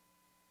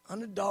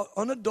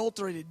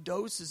 unadulterated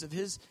doses of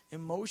His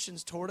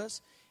emotions toward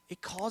us,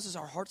 it causes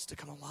our hearts to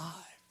come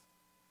alive.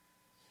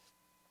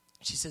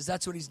 She says,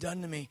 that's what He's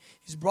done to me.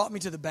 He's brought me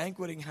to the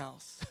banqueting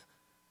house.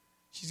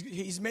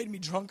 He's made me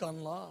drunk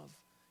on love.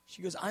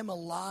 She goes, I'm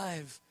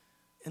alive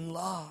in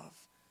love.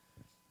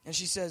 And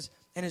she says,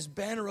 and His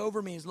banner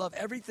over me is love.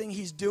 Everything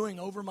He's doing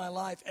over my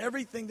life,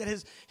 everything that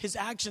His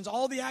actions,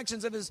 all the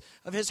actions of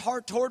His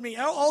heart toward me,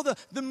 all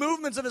the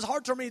movements of His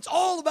heart toward me, it's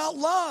all about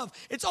love.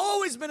 It's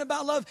always been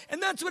about love. And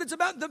that's what it's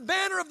about. The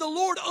banner of the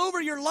Lord over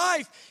your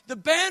life. The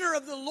banner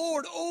of the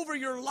Lord over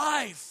your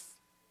life.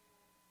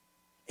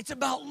 It's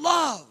about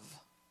love.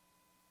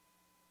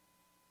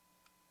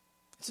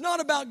 It's not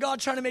about God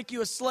trying to make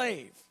you a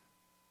slave.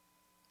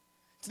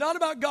 It's not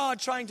about God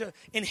trying to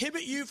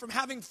inhibit you from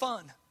having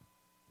fun.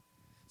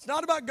 It's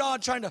not about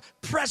God trying to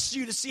press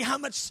you to see how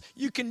much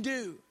you can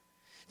do.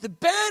 The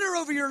banner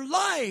over your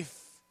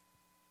life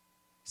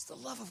is the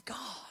love of God.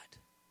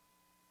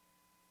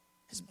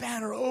 His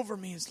banner over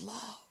me is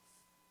love.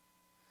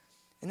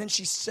 And then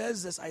she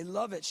says this, I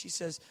love it. She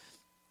says,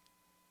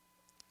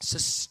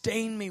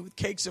 sustain me with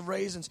cakes of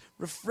raisins,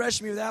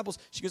 refresh me with apples.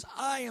 She goes,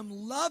 I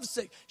am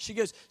lovesick. She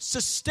goes,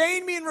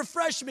 sustain me and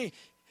refresh me.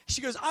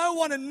 She goes, I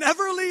want to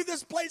never leave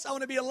this place. I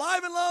want to be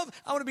alive in love.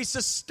 I want to be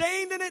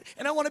sustained in it.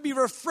 And I want to be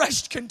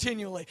refreshed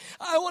continually.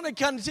 I want to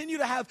continue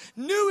to have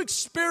new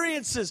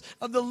experiences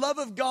of the love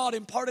of God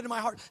imparted in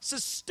my heart.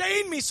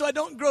 Sustain me so I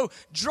don't grow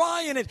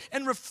dry in it.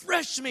 And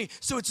refresh me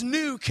so it's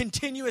new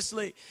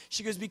continuously.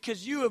 She goes,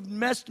 because you have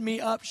messed me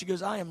up. She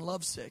goes, I am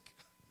lovesick.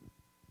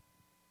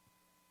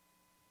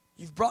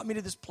 You've brought me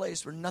to this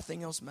place where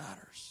nothing else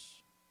matters.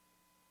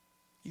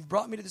 You've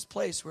brought me to this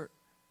place where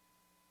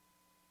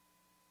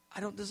I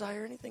don't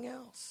desire anything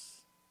else.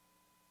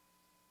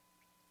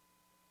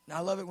 Now, I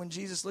love it when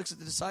Jesus looks at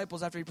the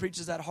disciples after He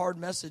preaches that hard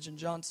message in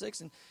John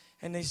 6,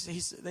 and they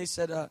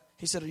said, are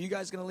you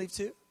guys going to leave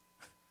too?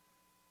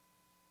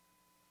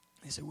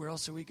 They said, where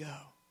else do we go?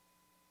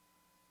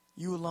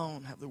 You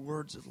alone have the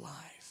words of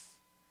life.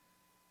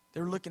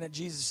 They were looking at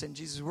Jesus saying,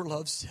 Jesus, we're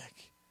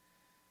lovesick.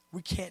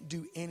 We can't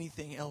do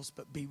anything else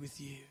but be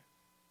with you.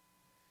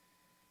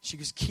 She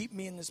goes, keep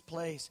me in this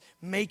place.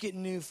 Make it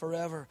new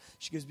forever.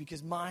 She goes,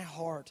 because my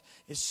heart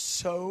is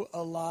so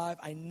alive.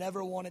 I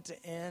never want it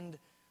to end.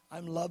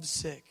 I'm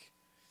lovesick.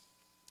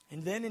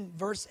 And then in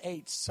verse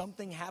 8,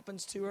 something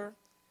happens to her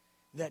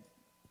that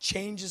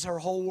changes her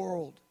whole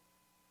world.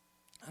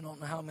 I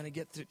don't know how I'm going to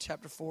get through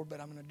chapter 4, but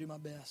I'm going to do my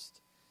best.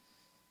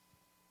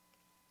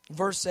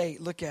 Verse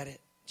 8, look at it.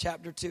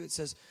 Chapter 2, it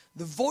says,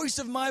 the voice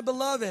of my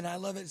beloved. I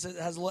love it. It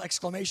has a little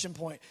exclamation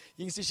point.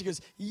 You can see she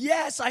goes,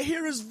 yes, I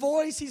hear his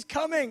voice. He's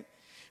coming.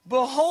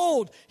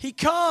 Behold, he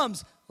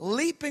comes,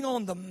 leaping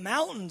on the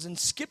mountains and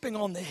skipping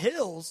on the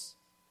hills.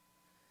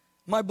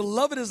 My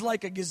beloved is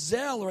like a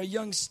gazelle or a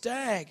young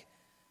stag.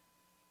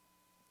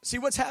 See,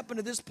 what's happened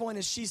at this point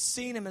is she's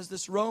seen him as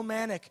this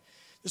romantic,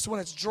 this one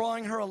that's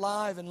drawing her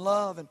alive in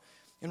love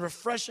and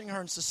refreshing her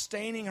and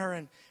sustaining her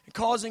and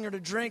causing her to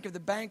drink of the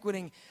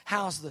banqueting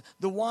house,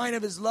 the wine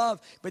of his love.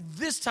 But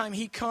this time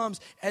he comes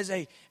as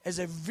a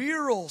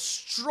virile,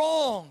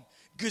 strong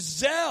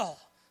gazelle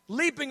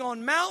leaping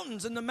on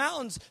mountains, and the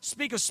mountains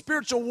speak of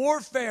spiritual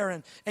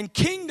warfare and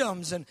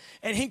kingdoms, and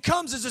he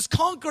comes as this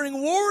conquering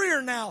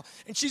warrior now,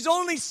 and she's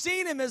only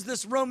seen him as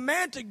this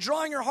romantic,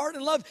 drawing her heart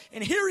in love,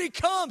 and here he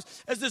comes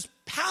as this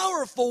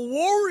powerful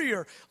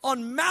warrior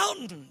on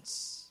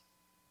mountains,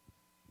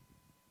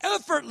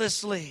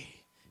 effortlessly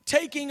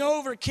taking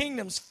over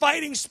kingdoms,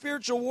 fighting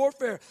spiritual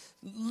warfare,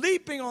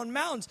 leaping on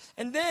mountains.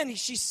 And then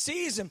she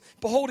sees him.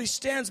 Behold, he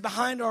stands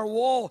behind our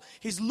wall.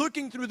 He's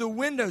looking through the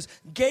windows,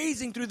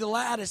 gazing through the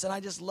lattice. And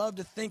I just love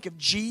to think of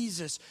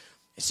Jesus.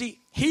 See,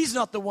 he's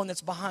not the one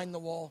that's behind the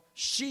wall.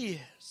 She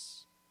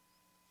is.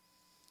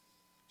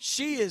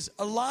 She is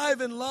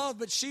alive in love,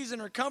 but she's in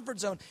her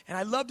comfort zone. And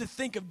I love to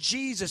think of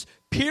Jesus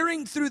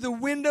peering through the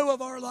window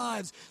of our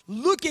lives,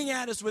 looking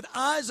at us with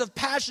eyes of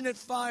passionate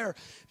fire,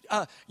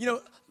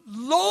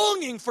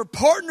 longing for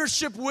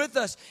partnership with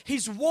us.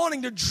 He's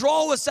wanting to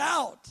draw us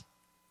out.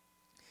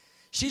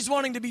 She's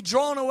wanting to be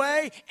drawn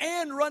away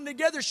and run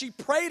together. She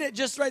prayed it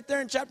just right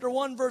there in chapter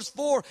 1, verse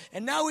 4.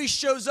 And now he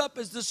shows up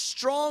as the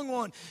strong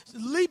one,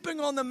 leaping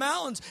on the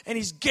mountains. And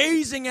he's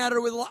gazing at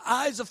her with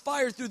eyes of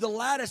fire through the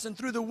lattice and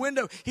through the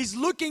window. He's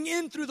looking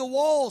in through the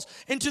walls,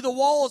 in through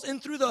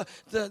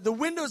the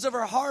windows of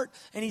her heart.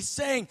 And he's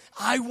saying,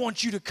 I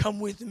want you to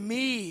come with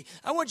me.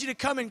 I want you to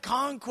come in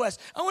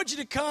conquest. I want you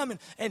to come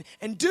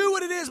and do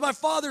what it is my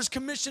Father's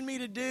commissioned me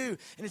to do.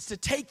 And it's to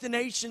take the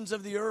nations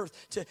of the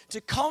earth, to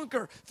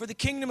conquer for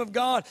the kingdom of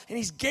God. And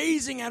he's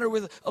gazing at her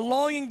with a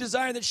longing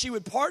desire that she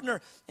would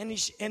partner. And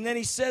then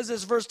he says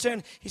this, verse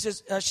 10,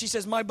 she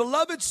says, my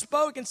beloved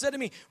spoke and said to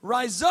me,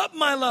 rise up,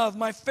 my love,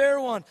 my fair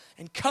one,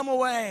 and come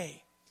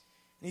away.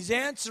 And he's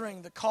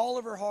answering the call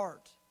of her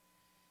heart.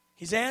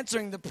 He's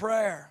answering the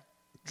prayer,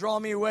 draw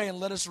me away and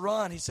let us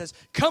run. He says,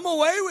 come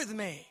away with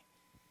me.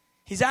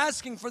 He's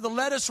asking for the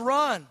let us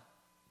run.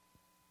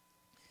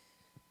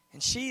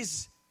 And she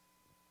is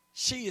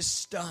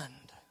stunned.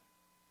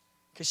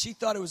 Because she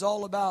thought it was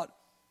all about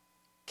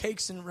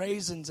cakes and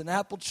raisins and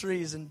apple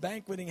trees and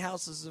banqueting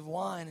houses of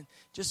wine and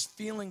just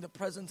feeling the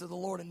presence of the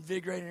Lord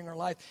invigorating her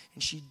life.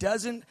 And she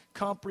doesn't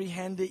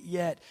comprehend it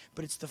yet.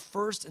 But it's the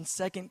first and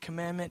second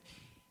commandment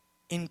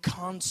in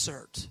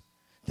concert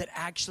that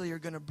actually are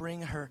going to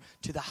bring her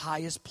to the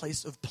highest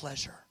place of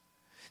pleasure.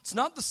 It's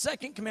not the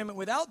second commandment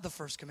without the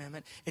first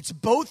commandment. It's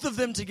both of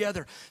them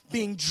together,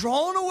 being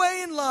drawn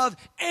away in love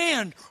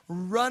and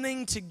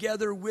running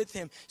together with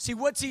him. See,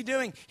 what's he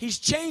doing? He's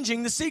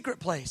changing the secret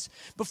place.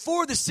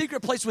 Before, the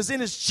secret place was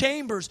in his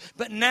chambers,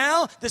 but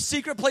now the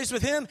secret place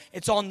with him,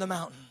 it's on the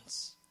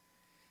mountains.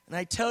 And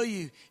I tell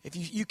you, if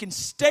you can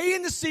stay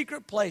in the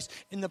secret place,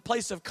 in the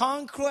place of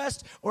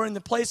conquest or in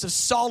the place of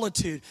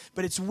solitude,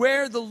 but it's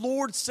where the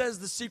Lord says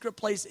the secret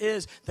place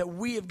is that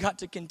we have got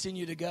to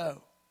continue to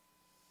go.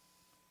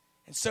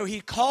 And so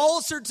he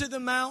calls her to the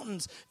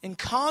mountains in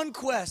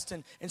conquest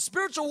and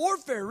spiritual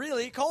warfare,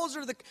 really. He calls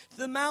her to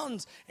the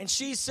mountains. And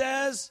she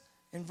says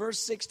in verse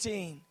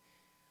 16,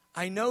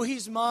 I know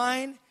he's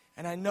mine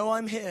and I know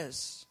I'm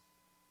his.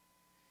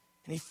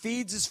 And he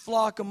feeds his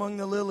flock among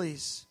the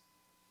lilies.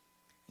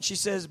 And she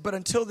says, but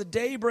until the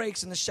day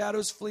breaks and the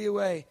shadows flee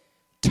away,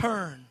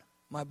 turn,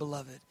 my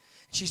beloved.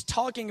 She's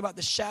talking about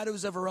the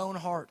shadows of her own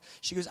heart.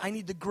 She goes, I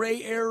need the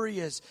gray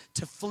areas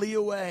to flee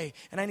away,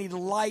 and I need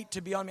light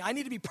to be on me. I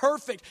need to be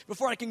perfect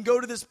before I can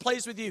go to this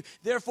place with you.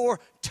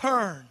 Therefore,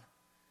 turn,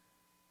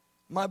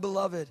 my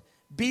beloved.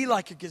 Be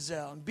like a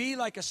gazelle and be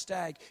like a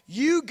stag.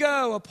 You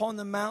go upon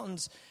the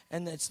mountains,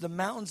 and it's the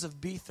mountains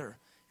of Bether.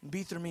 And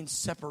Bether means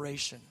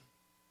separation.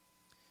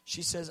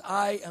 She says,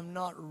 I am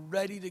not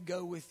ready to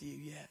go with you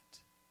yet.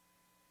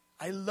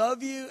 I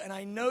love you, and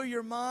I know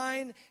you're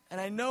mine, and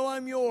I know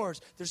I'm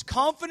yours. There's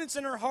confidence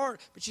in her heart,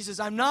 but she says,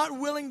 I'm not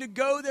willing to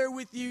go there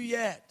with you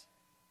yet.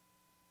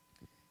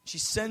 She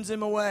sends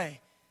him away.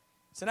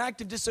 It's an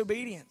act of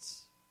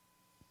disobedience.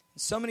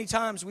 And so many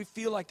times we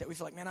feel like that. We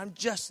feel like, man, I'm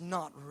just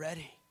not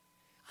ready.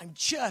 I'm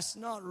just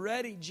not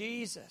ready,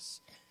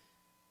 Jesus.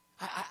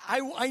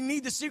 I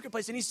need the secret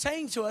place. And he's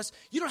saying to us,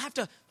 you don't have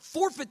to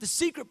forfeit the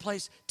secret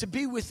place to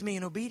be with me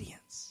in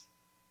obedience.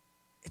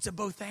 It's a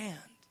both and.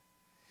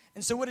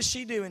 And so what does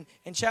she do?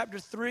 In chapter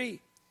 3,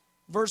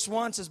 verse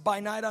 1 says, by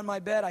night on my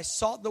bed, I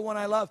sought the one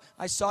I love.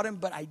 I sought him,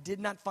 but I did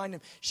not find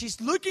him.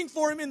 She's looking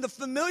for him in the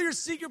familiar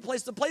secret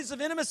place, the place of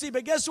intimacy.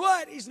 But guess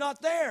what? He's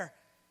not there.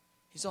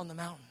 He's on the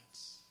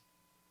mountains.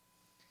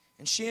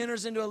 And she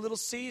enters into a little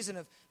season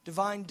of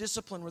divine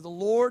discipline where the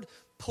Lord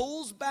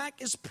pulls back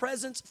his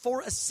presence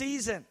for a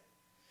season.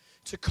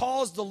 to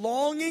cause the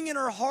longing in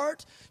her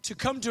heart to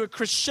come to a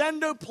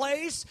crescendo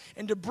place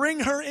and to bring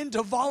her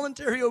into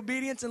voluntary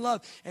obedience and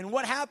love. And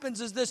what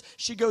happens is this: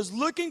 she goes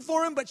looking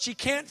for him, but she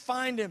can't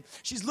find him.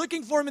 She's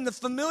looking for him in the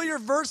familiar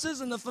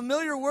verses and the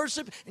familiar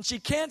worship, and she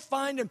can't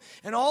find him.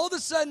 And all of a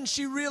sudden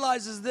she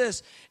realizes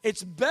this: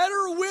 it's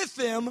better with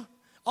him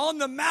on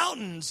the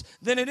mountains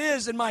than it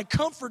is in my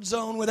comfort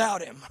zone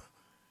without him.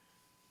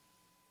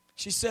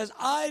 She says,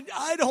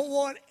 I don't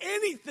want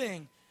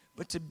anything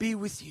but to be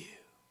with you.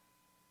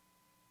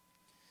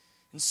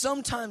 And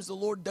sometimes the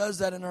Lord does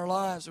that in our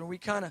lives when we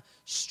kind of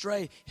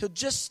stray. He'll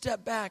just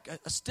step back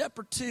a step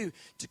or two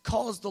to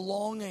cause the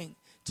longing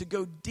to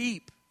go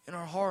deep in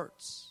our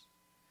hearts.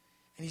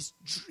 And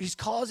He's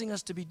causing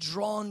us to be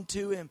drawn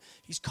to Him.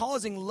 He's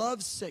causing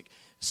love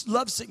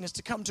sickness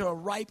to come to a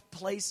ripe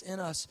place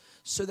in us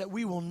so that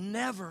we will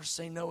never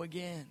say no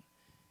again.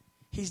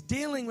 He's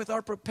dealing with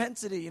our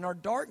propensity and our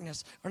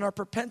darkness and our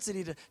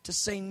propensity to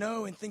say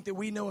no and think that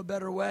we know a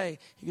better way.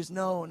 He goes,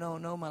 no,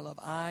 my love.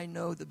 I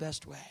know the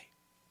best way.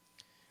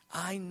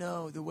 I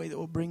know the way that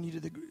will bring you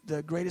to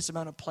the greatest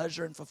amount of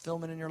pleasure and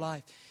fulfillment in your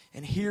life.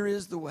 And here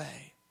is the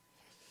way.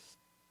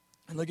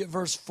 And look at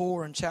verse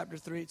 4 in chapter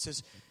 3. It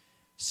says,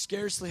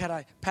 scarcely had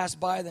I passed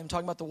by them,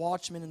 talking about the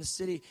watchmen in the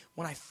city,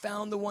 when I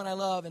found the one I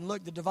love. And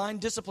look, the divine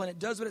discipline, it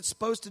does what it's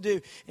supposed to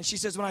do. And she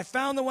says, when I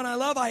found the one I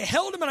love, I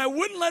held him and I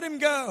wouldn't let him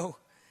go.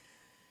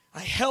 I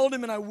held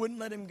him and I wouldn't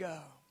let him go.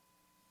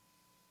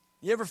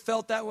 You ever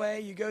felt that way?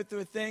 You go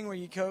through a thing where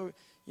you go,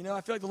 I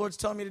feel like the Lord's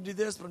telling me to do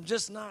this, but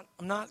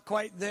I'm not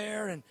quite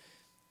there. And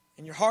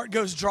your heart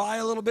goes dry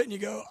a little bit and you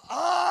go,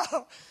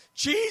 oh,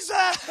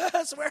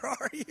 Jesus, where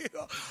are you?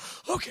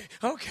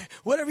 Okay,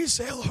 whatever you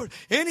say, Lord,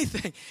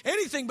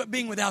 anything but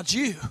being without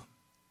you.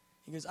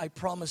 He goes, I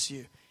promise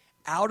you,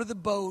 out of the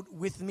boat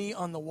with me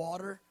on the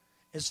water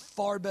is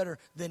far better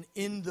than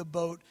in the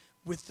boat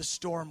with the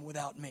storm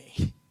without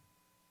me.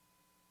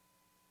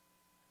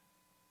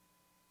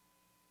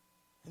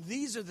 And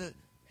these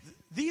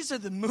are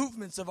the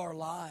movements of our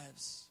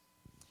lives.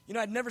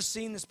 I'd never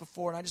seen this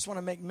before, and I just want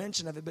to make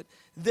mention of it. But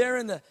there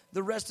in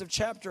the rest of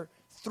chapter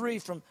 3,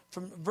 from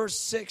verse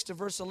 6 to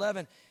verse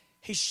 11,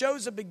 he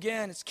shows up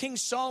again. It's King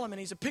Solomon.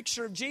 He's a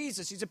picture of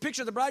Jesus. He's a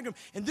picture of the bridegroom.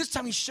 And this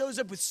time he shows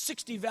up with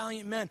 60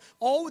 valiant men,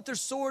 all with their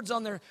swords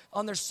on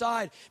their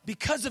side,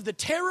 because of the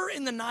terror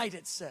in the night,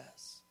 it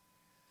says.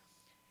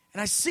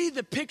 And I see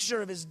the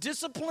picture of his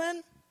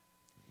discipline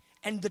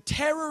and the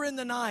terror in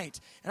the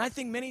night. And I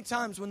think many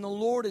times when the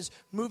Lord is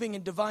moving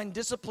in divine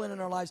discipline in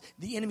our lives,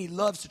 the enemy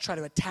loves to try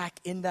to attack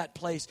in that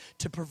place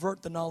to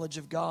pervert the knowledge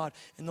of God.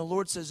 And the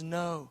Lord says,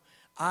 no,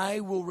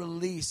 I will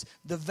release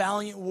the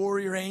valiant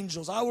warrior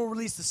angels. I will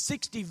release the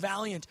 60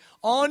 valiant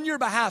on your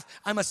behalf.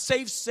 I'm a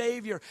safe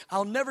Savior.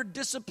 I'll never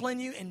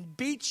discipline you and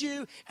beat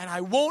you, and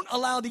I won't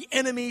allow the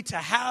enemy to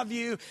have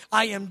you.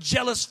 I am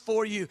jealous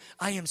for you.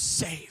 I am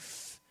safe.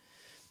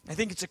 I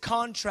think it's a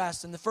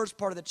contrast in the first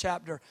part of the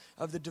chapter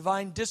of the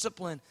divine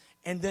discipline,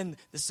 and then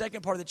the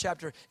second part of the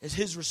chapter is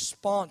his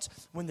response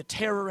when the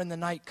terror in the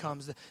night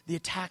comes, the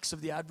attacks of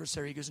the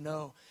adversary. He goes,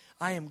 no,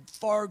 I am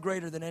far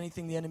greater than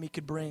anything the enemy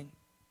could bring.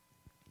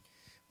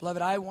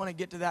 Beloved, I want to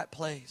get to that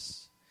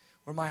place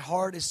where my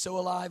heart is so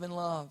alive in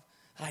love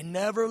that I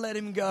never let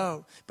him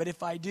go. But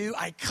if I do,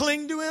 I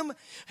cling to him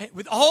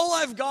with all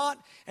I've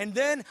got. And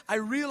then I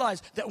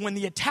realize that when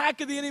the attack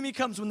of the enemy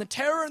comes, when the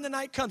terror in the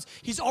night comes,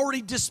 he's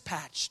already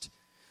dispatched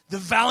the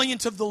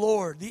valiant of the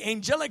Lord, the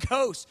angelic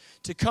host,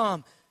 to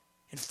come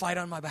and fight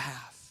on my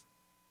behalf.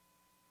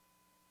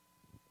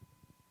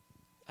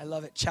 I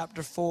love it.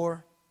 Chapter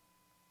 4.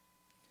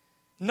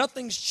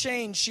 Nothing's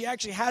changed. She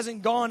actually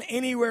hasn't gone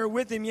anywhere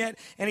with him yet.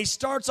 And he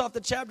starts off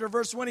the chapter,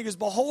 verse 1. He goes,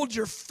 behold,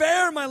 you're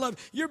fair, my love.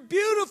 You're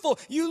beautiful.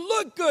 You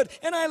look good.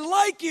 And I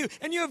like you.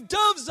 And you have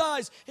dove's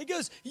eyes. He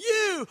goes,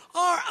 you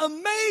are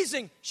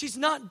amazing. She's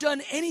not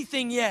done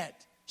anything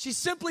yet. She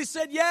simply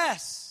said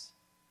yes.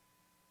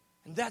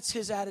 And that's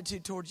his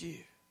attitude towards you.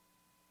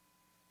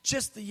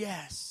 Just the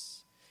yes.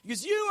 He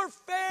goes, you are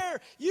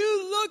fair,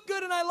 you look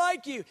good, and I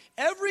like you.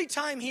 Every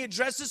time he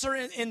addresses her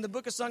in the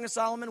book of Song of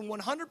Solomon,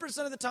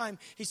 100% of the time,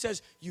 he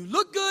says, you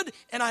look good,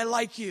 and I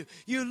like you.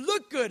 You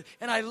look good,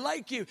 and I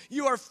like you.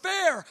 You are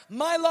fair,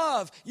 my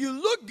love. You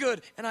look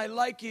good, and I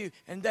like you.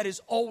 And that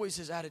is always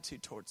his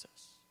attitude towards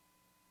us.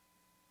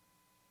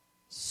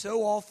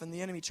 So often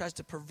the enemy tries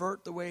to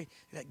pervert the way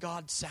that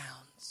God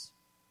sounds.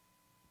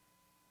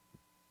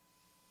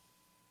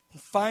 And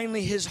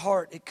finally, his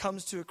heart, it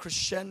comes to a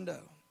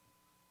crescendo.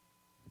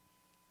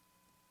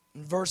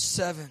 In verse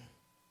 7,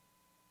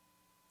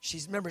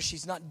 she's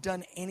not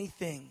done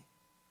anything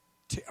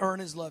to earn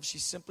his love. She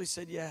simply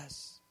said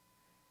yes.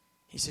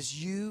 He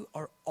says, you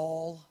are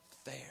all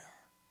fair.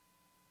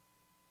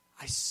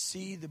 I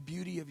see the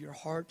beauty of your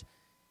heart.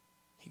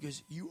 He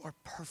goes, you are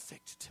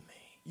perfect to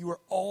me. You are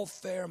all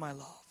fair, my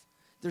love.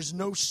 There's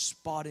no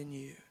spot in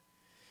you.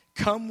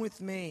 Come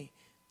with me.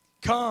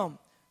 Come.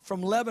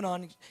 from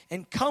Lebanon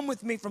and come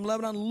with me from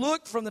Lebanon.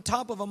 Look from the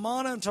top of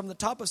Amana and from the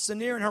top of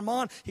Senir and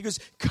Hermon. He goes,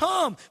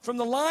 come from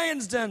the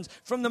lion's dens,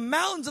 from the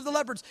mountains of the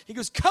leopards. He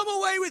goes, come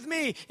away with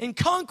me in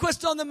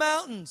conquest on the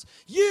mountains.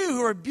 You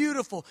who are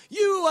beautiful,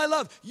 you who I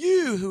love,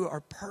 you who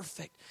are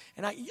perfect.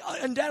 And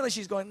undoubtedly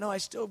she's going, no, I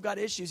still have got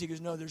issues. He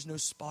goes, no, there's no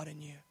spot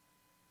in you.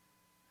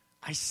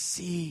 I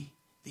see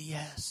the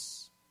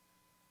yes.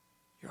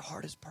 Your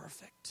heart is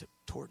perfect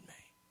toward me.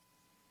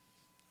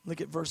 Look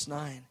at verse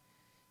 9.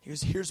 He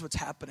goes, here's what's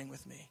happening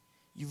with me.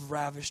 You've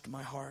ravished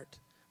my heart,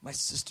 my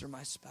sister,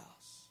 my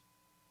spouse.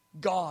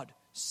 God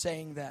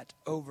saying that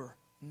over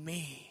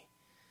me.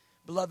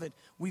 Beloved,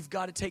 we've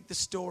got to take the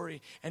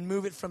story and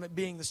move it from it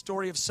being the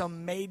story of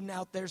some maiden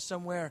out there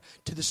somewhere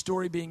to the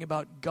story being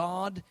about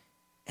God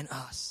and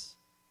us.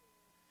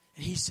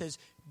 And he says,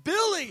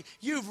 Billy,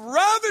 you've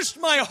ravished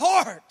my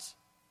heart.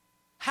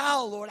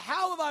 How, Lord?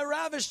 How have I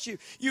ravished you?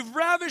 You've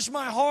ravished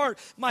my heart,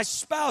 my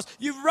spouse.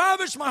 You've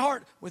ravished my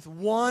heart with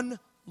one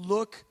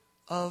look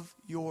of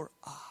your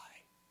eye.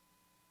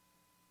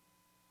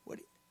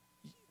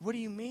 What do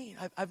you mean?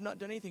 I've not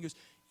done anything. He goes,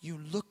 you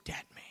looked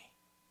at me.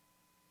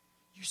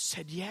 You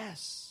said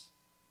yes.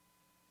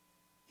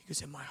 He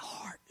goes, and my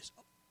heart is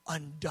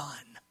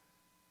undone.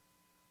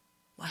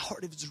 My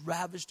heart is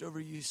ravished over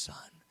you, son.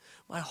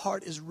 My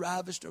heart is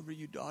ravished over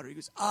you, daughter. He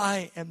goes,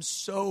 I am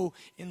so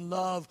in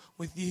love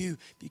with you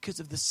because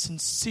of the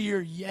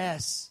sincere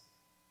yes.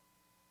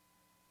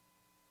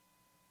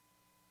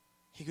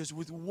 He goes,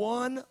 with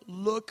one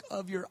look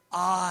of your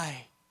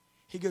eye.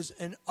 He goes,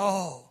 and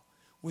oh,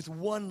 with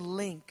one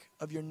link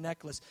of your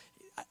necklace.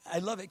 I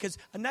love it because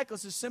a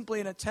necklace is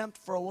simply an attempt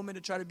for a woman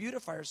to try to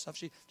beautify herself.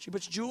 She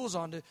puts jewels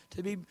on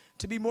to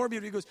be more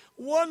beautiful. He goes,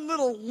 one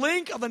little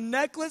link of a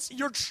necklace,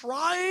 you're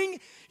trying?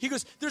 He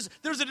goes,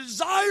 there's a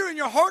desire in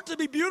your heart to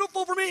be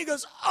beautiful for me. He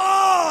goes,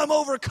 oh, I'm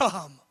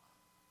overcome.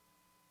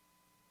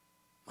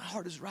 My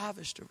heart is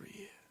ravished over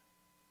you.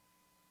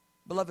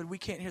 Beloved, we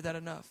can't hear that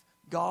enough.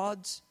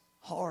 God's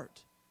heart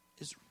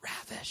is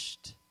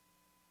ravished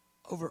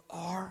over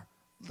our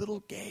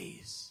little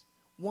gaze.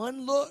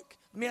 One look.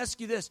 Let me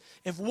ask you this.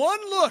 If one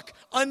look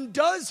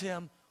undoes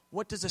him,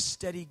 what does a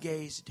steady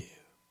gaze do?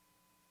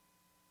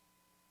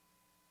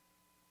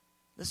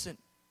 Listen,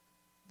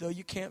 though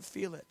you can't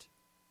feel it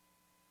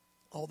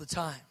all the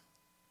time,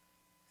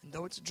 and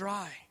though it's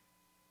dry,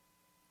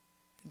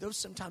 and though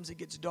sometimes it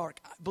gets dark,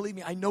 believe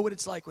me, I know what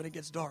it's like when it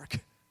gets dark.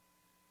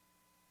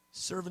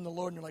 Serving the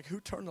Lord, and you're like, who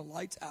turned the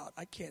lights out?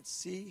 I can't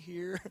see,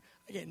 hear,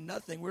 I get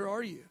nothing. Where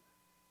are you?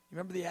 You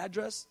remember the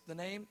address, the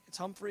name? It's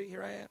Humphrey,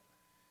 here I am.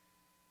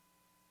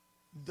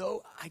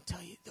 Though, I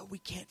tell you, though we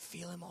can't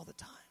feel him all the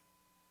time,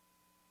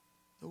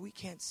 though we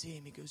can't see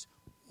him, he goes,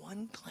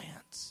 one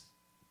glance.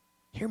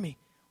 Hear me.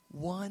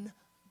 One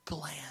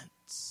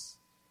glance.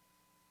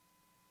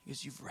 He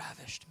goes, you've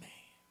ravished me.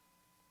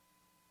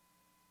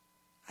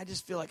 I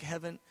just feel like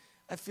heaven,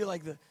 I feel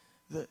like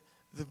the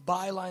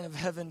byline of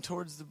heaven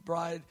towards the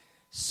bride,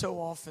 so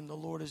often the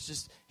Lord is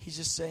just, he's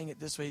just saying it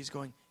this way. He's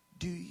going,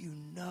 do you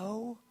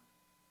know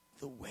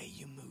the way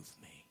you move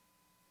me?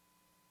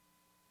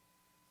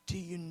 Do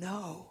you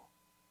know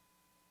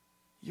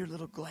your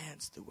little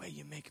glance, the way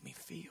you make me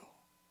feel?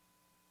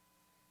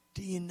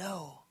 Do you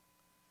know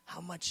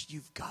how much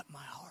you've got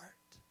my heart?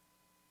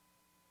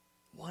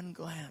 One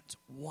glance,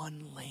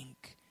 one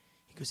link.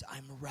 He goes,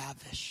 I'm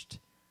ravished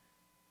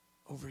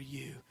over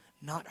you.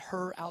 Not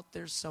her out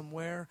there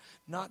somewhere,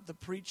 not the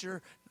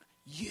preacher,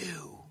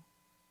 you.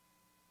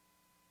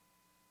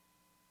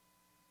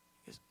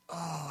 He goes,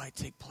 oh, I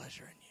take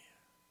pleasure in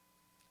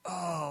you.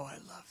 Oh, I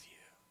love you.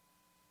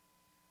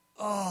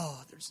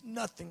 Oh, there's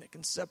nothing that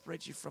can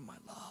separate you from my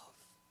love.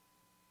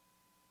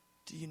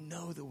 Do you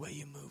know the way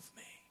you move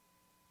me?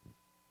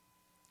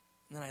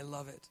 And then I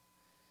love it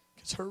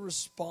because her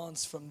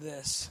response from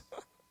this,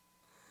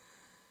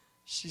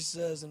 she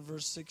says in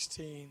verse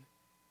 16,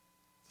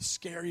 the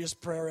scariest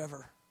prayer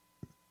ever.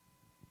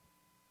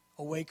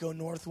 Awake, O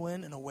north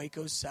wind, and awake,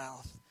 O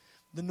south.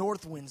 The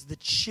north winds, the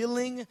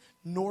chilling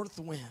north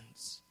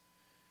winds.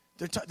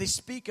 They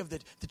speak of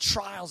the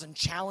trials and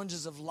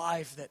challenges of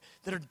life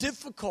that are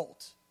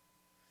difficult.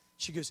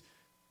 She goes,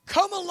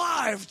 come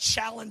alive,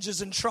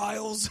 challenges and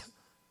trials.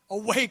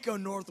 Awake, O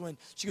north wind.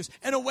 She goes,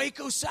 and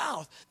awake, O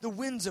south. The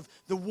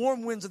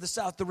warm winds of the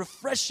south, the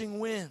refreshing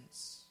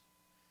winds.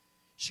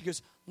 She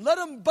goes, let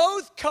them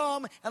both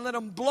come and let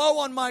them blow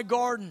on my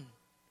garden.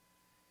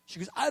 She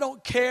goes, I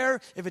don't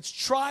care if it's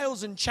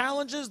trials and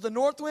challenges, the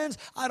north winds.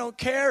 I don't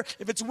care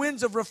if it's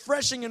winds of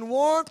refreshing and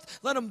warmth.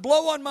 Let them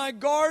blow on my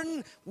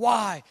garden.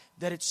 Why?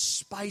 That it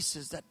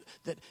spices,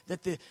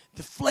 that the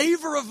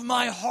flavor of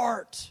my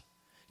heart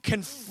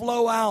can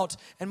flow out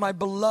and my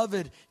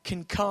beloved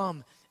can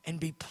come and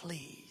be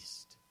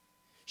pleased.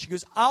 She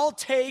goes, I'll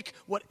take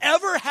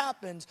whatever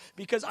happens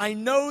because I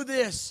know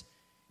this.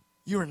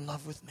 You're in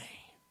love with me.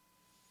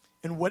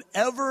 And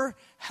whatever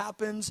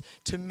happens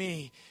to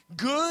me,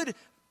 good,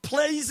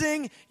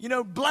 pleasing,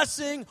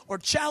 blessing or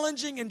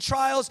challenging in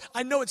trials.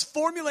 I know it's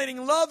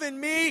formulating love in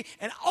me,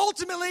 and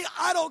ultimately,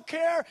 I don't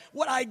care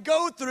what I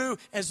go through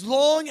as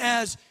long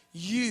as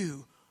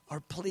you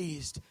are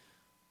pleased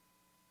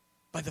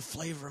by the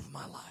flavor of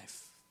my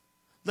life.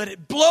 Let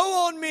it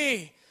blow on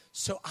me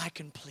so I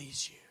can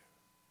please you.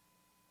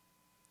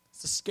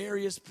 It's the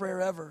scariest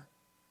prayer ever.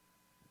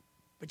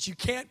 But you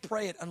can't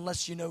pray it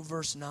unless you know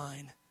verse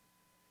 9.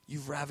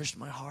 You've ravished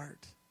my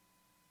heart.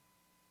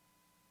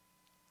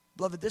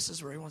 Beloved, this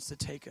is where he wants to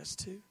take us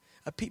to.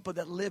 A people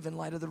that live in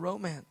light of the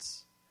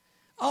romance.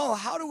 Oh,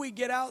 how do we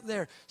get out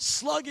there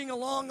slugging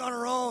along on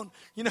our own,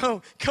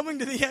 coming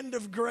to the end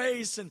of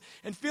grace and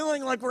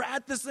feeling like we're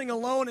at this thing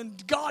alone,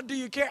 and God, do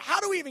you care?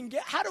 How do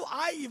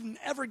I even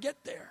ever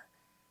get there?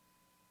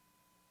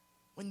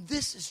 When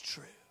this is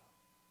true.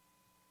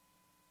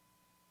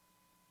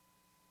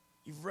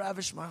 You've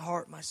ravished my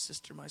heart, my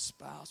sister, my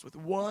spouse, with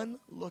one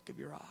look of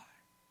your eye.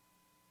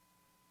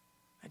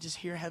 I just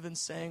hear heaven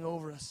saying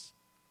over us,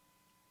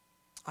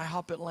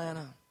 IHOP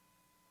Atlanta,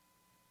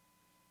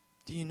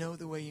 do you know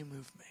the way you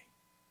move me?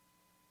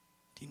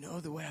 Do you know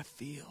the way I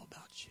feel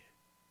about you?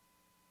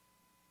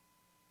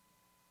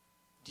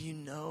 Do you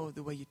know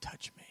the way you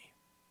touch me?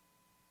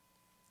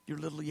 Your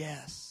little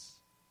yes.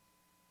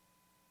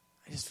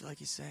 I just feel like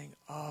he's saying,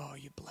 oh,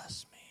 you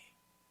bless me.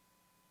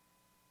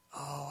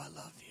 Oh, I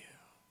love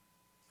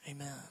you.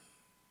 Amen.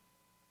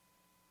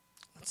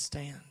 Let's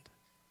stand.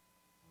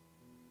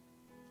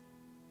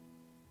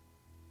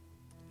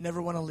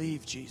 Never want to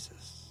leave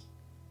Jesus.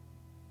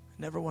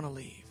 Never want to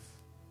leave.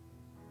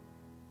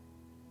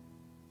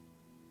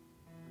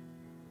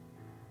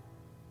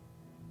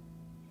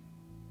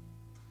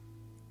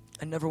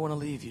 I never want to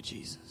leave you,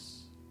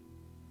 Jesus.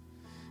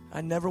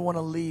 I never want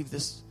to leave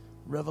this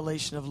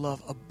revelation of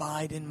love.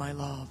 Abide in my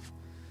love.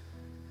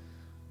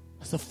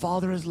 As the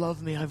Father has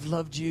loved me, I've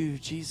loved you,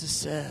 Jesus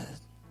said.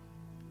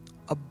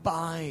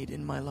 Abide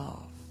in my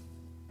love.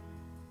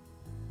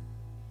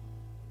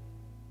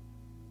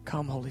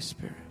 Come, Holy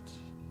Spirit.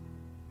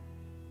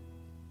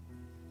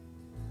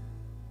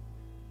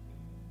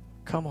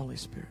 Come, Holy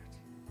Spirit.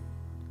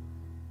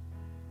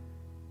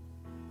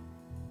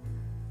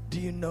 Do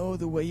you know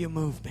the way you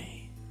move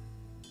me?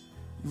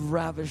 You've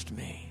ravished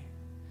me.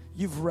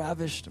 You've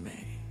ravished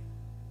me.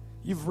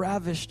 You've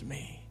ravished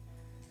me.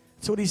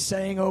 That's what he's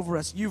saying over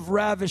us. You've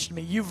ravished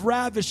me. You've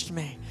ravished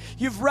me.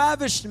 You've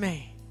ravished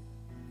me.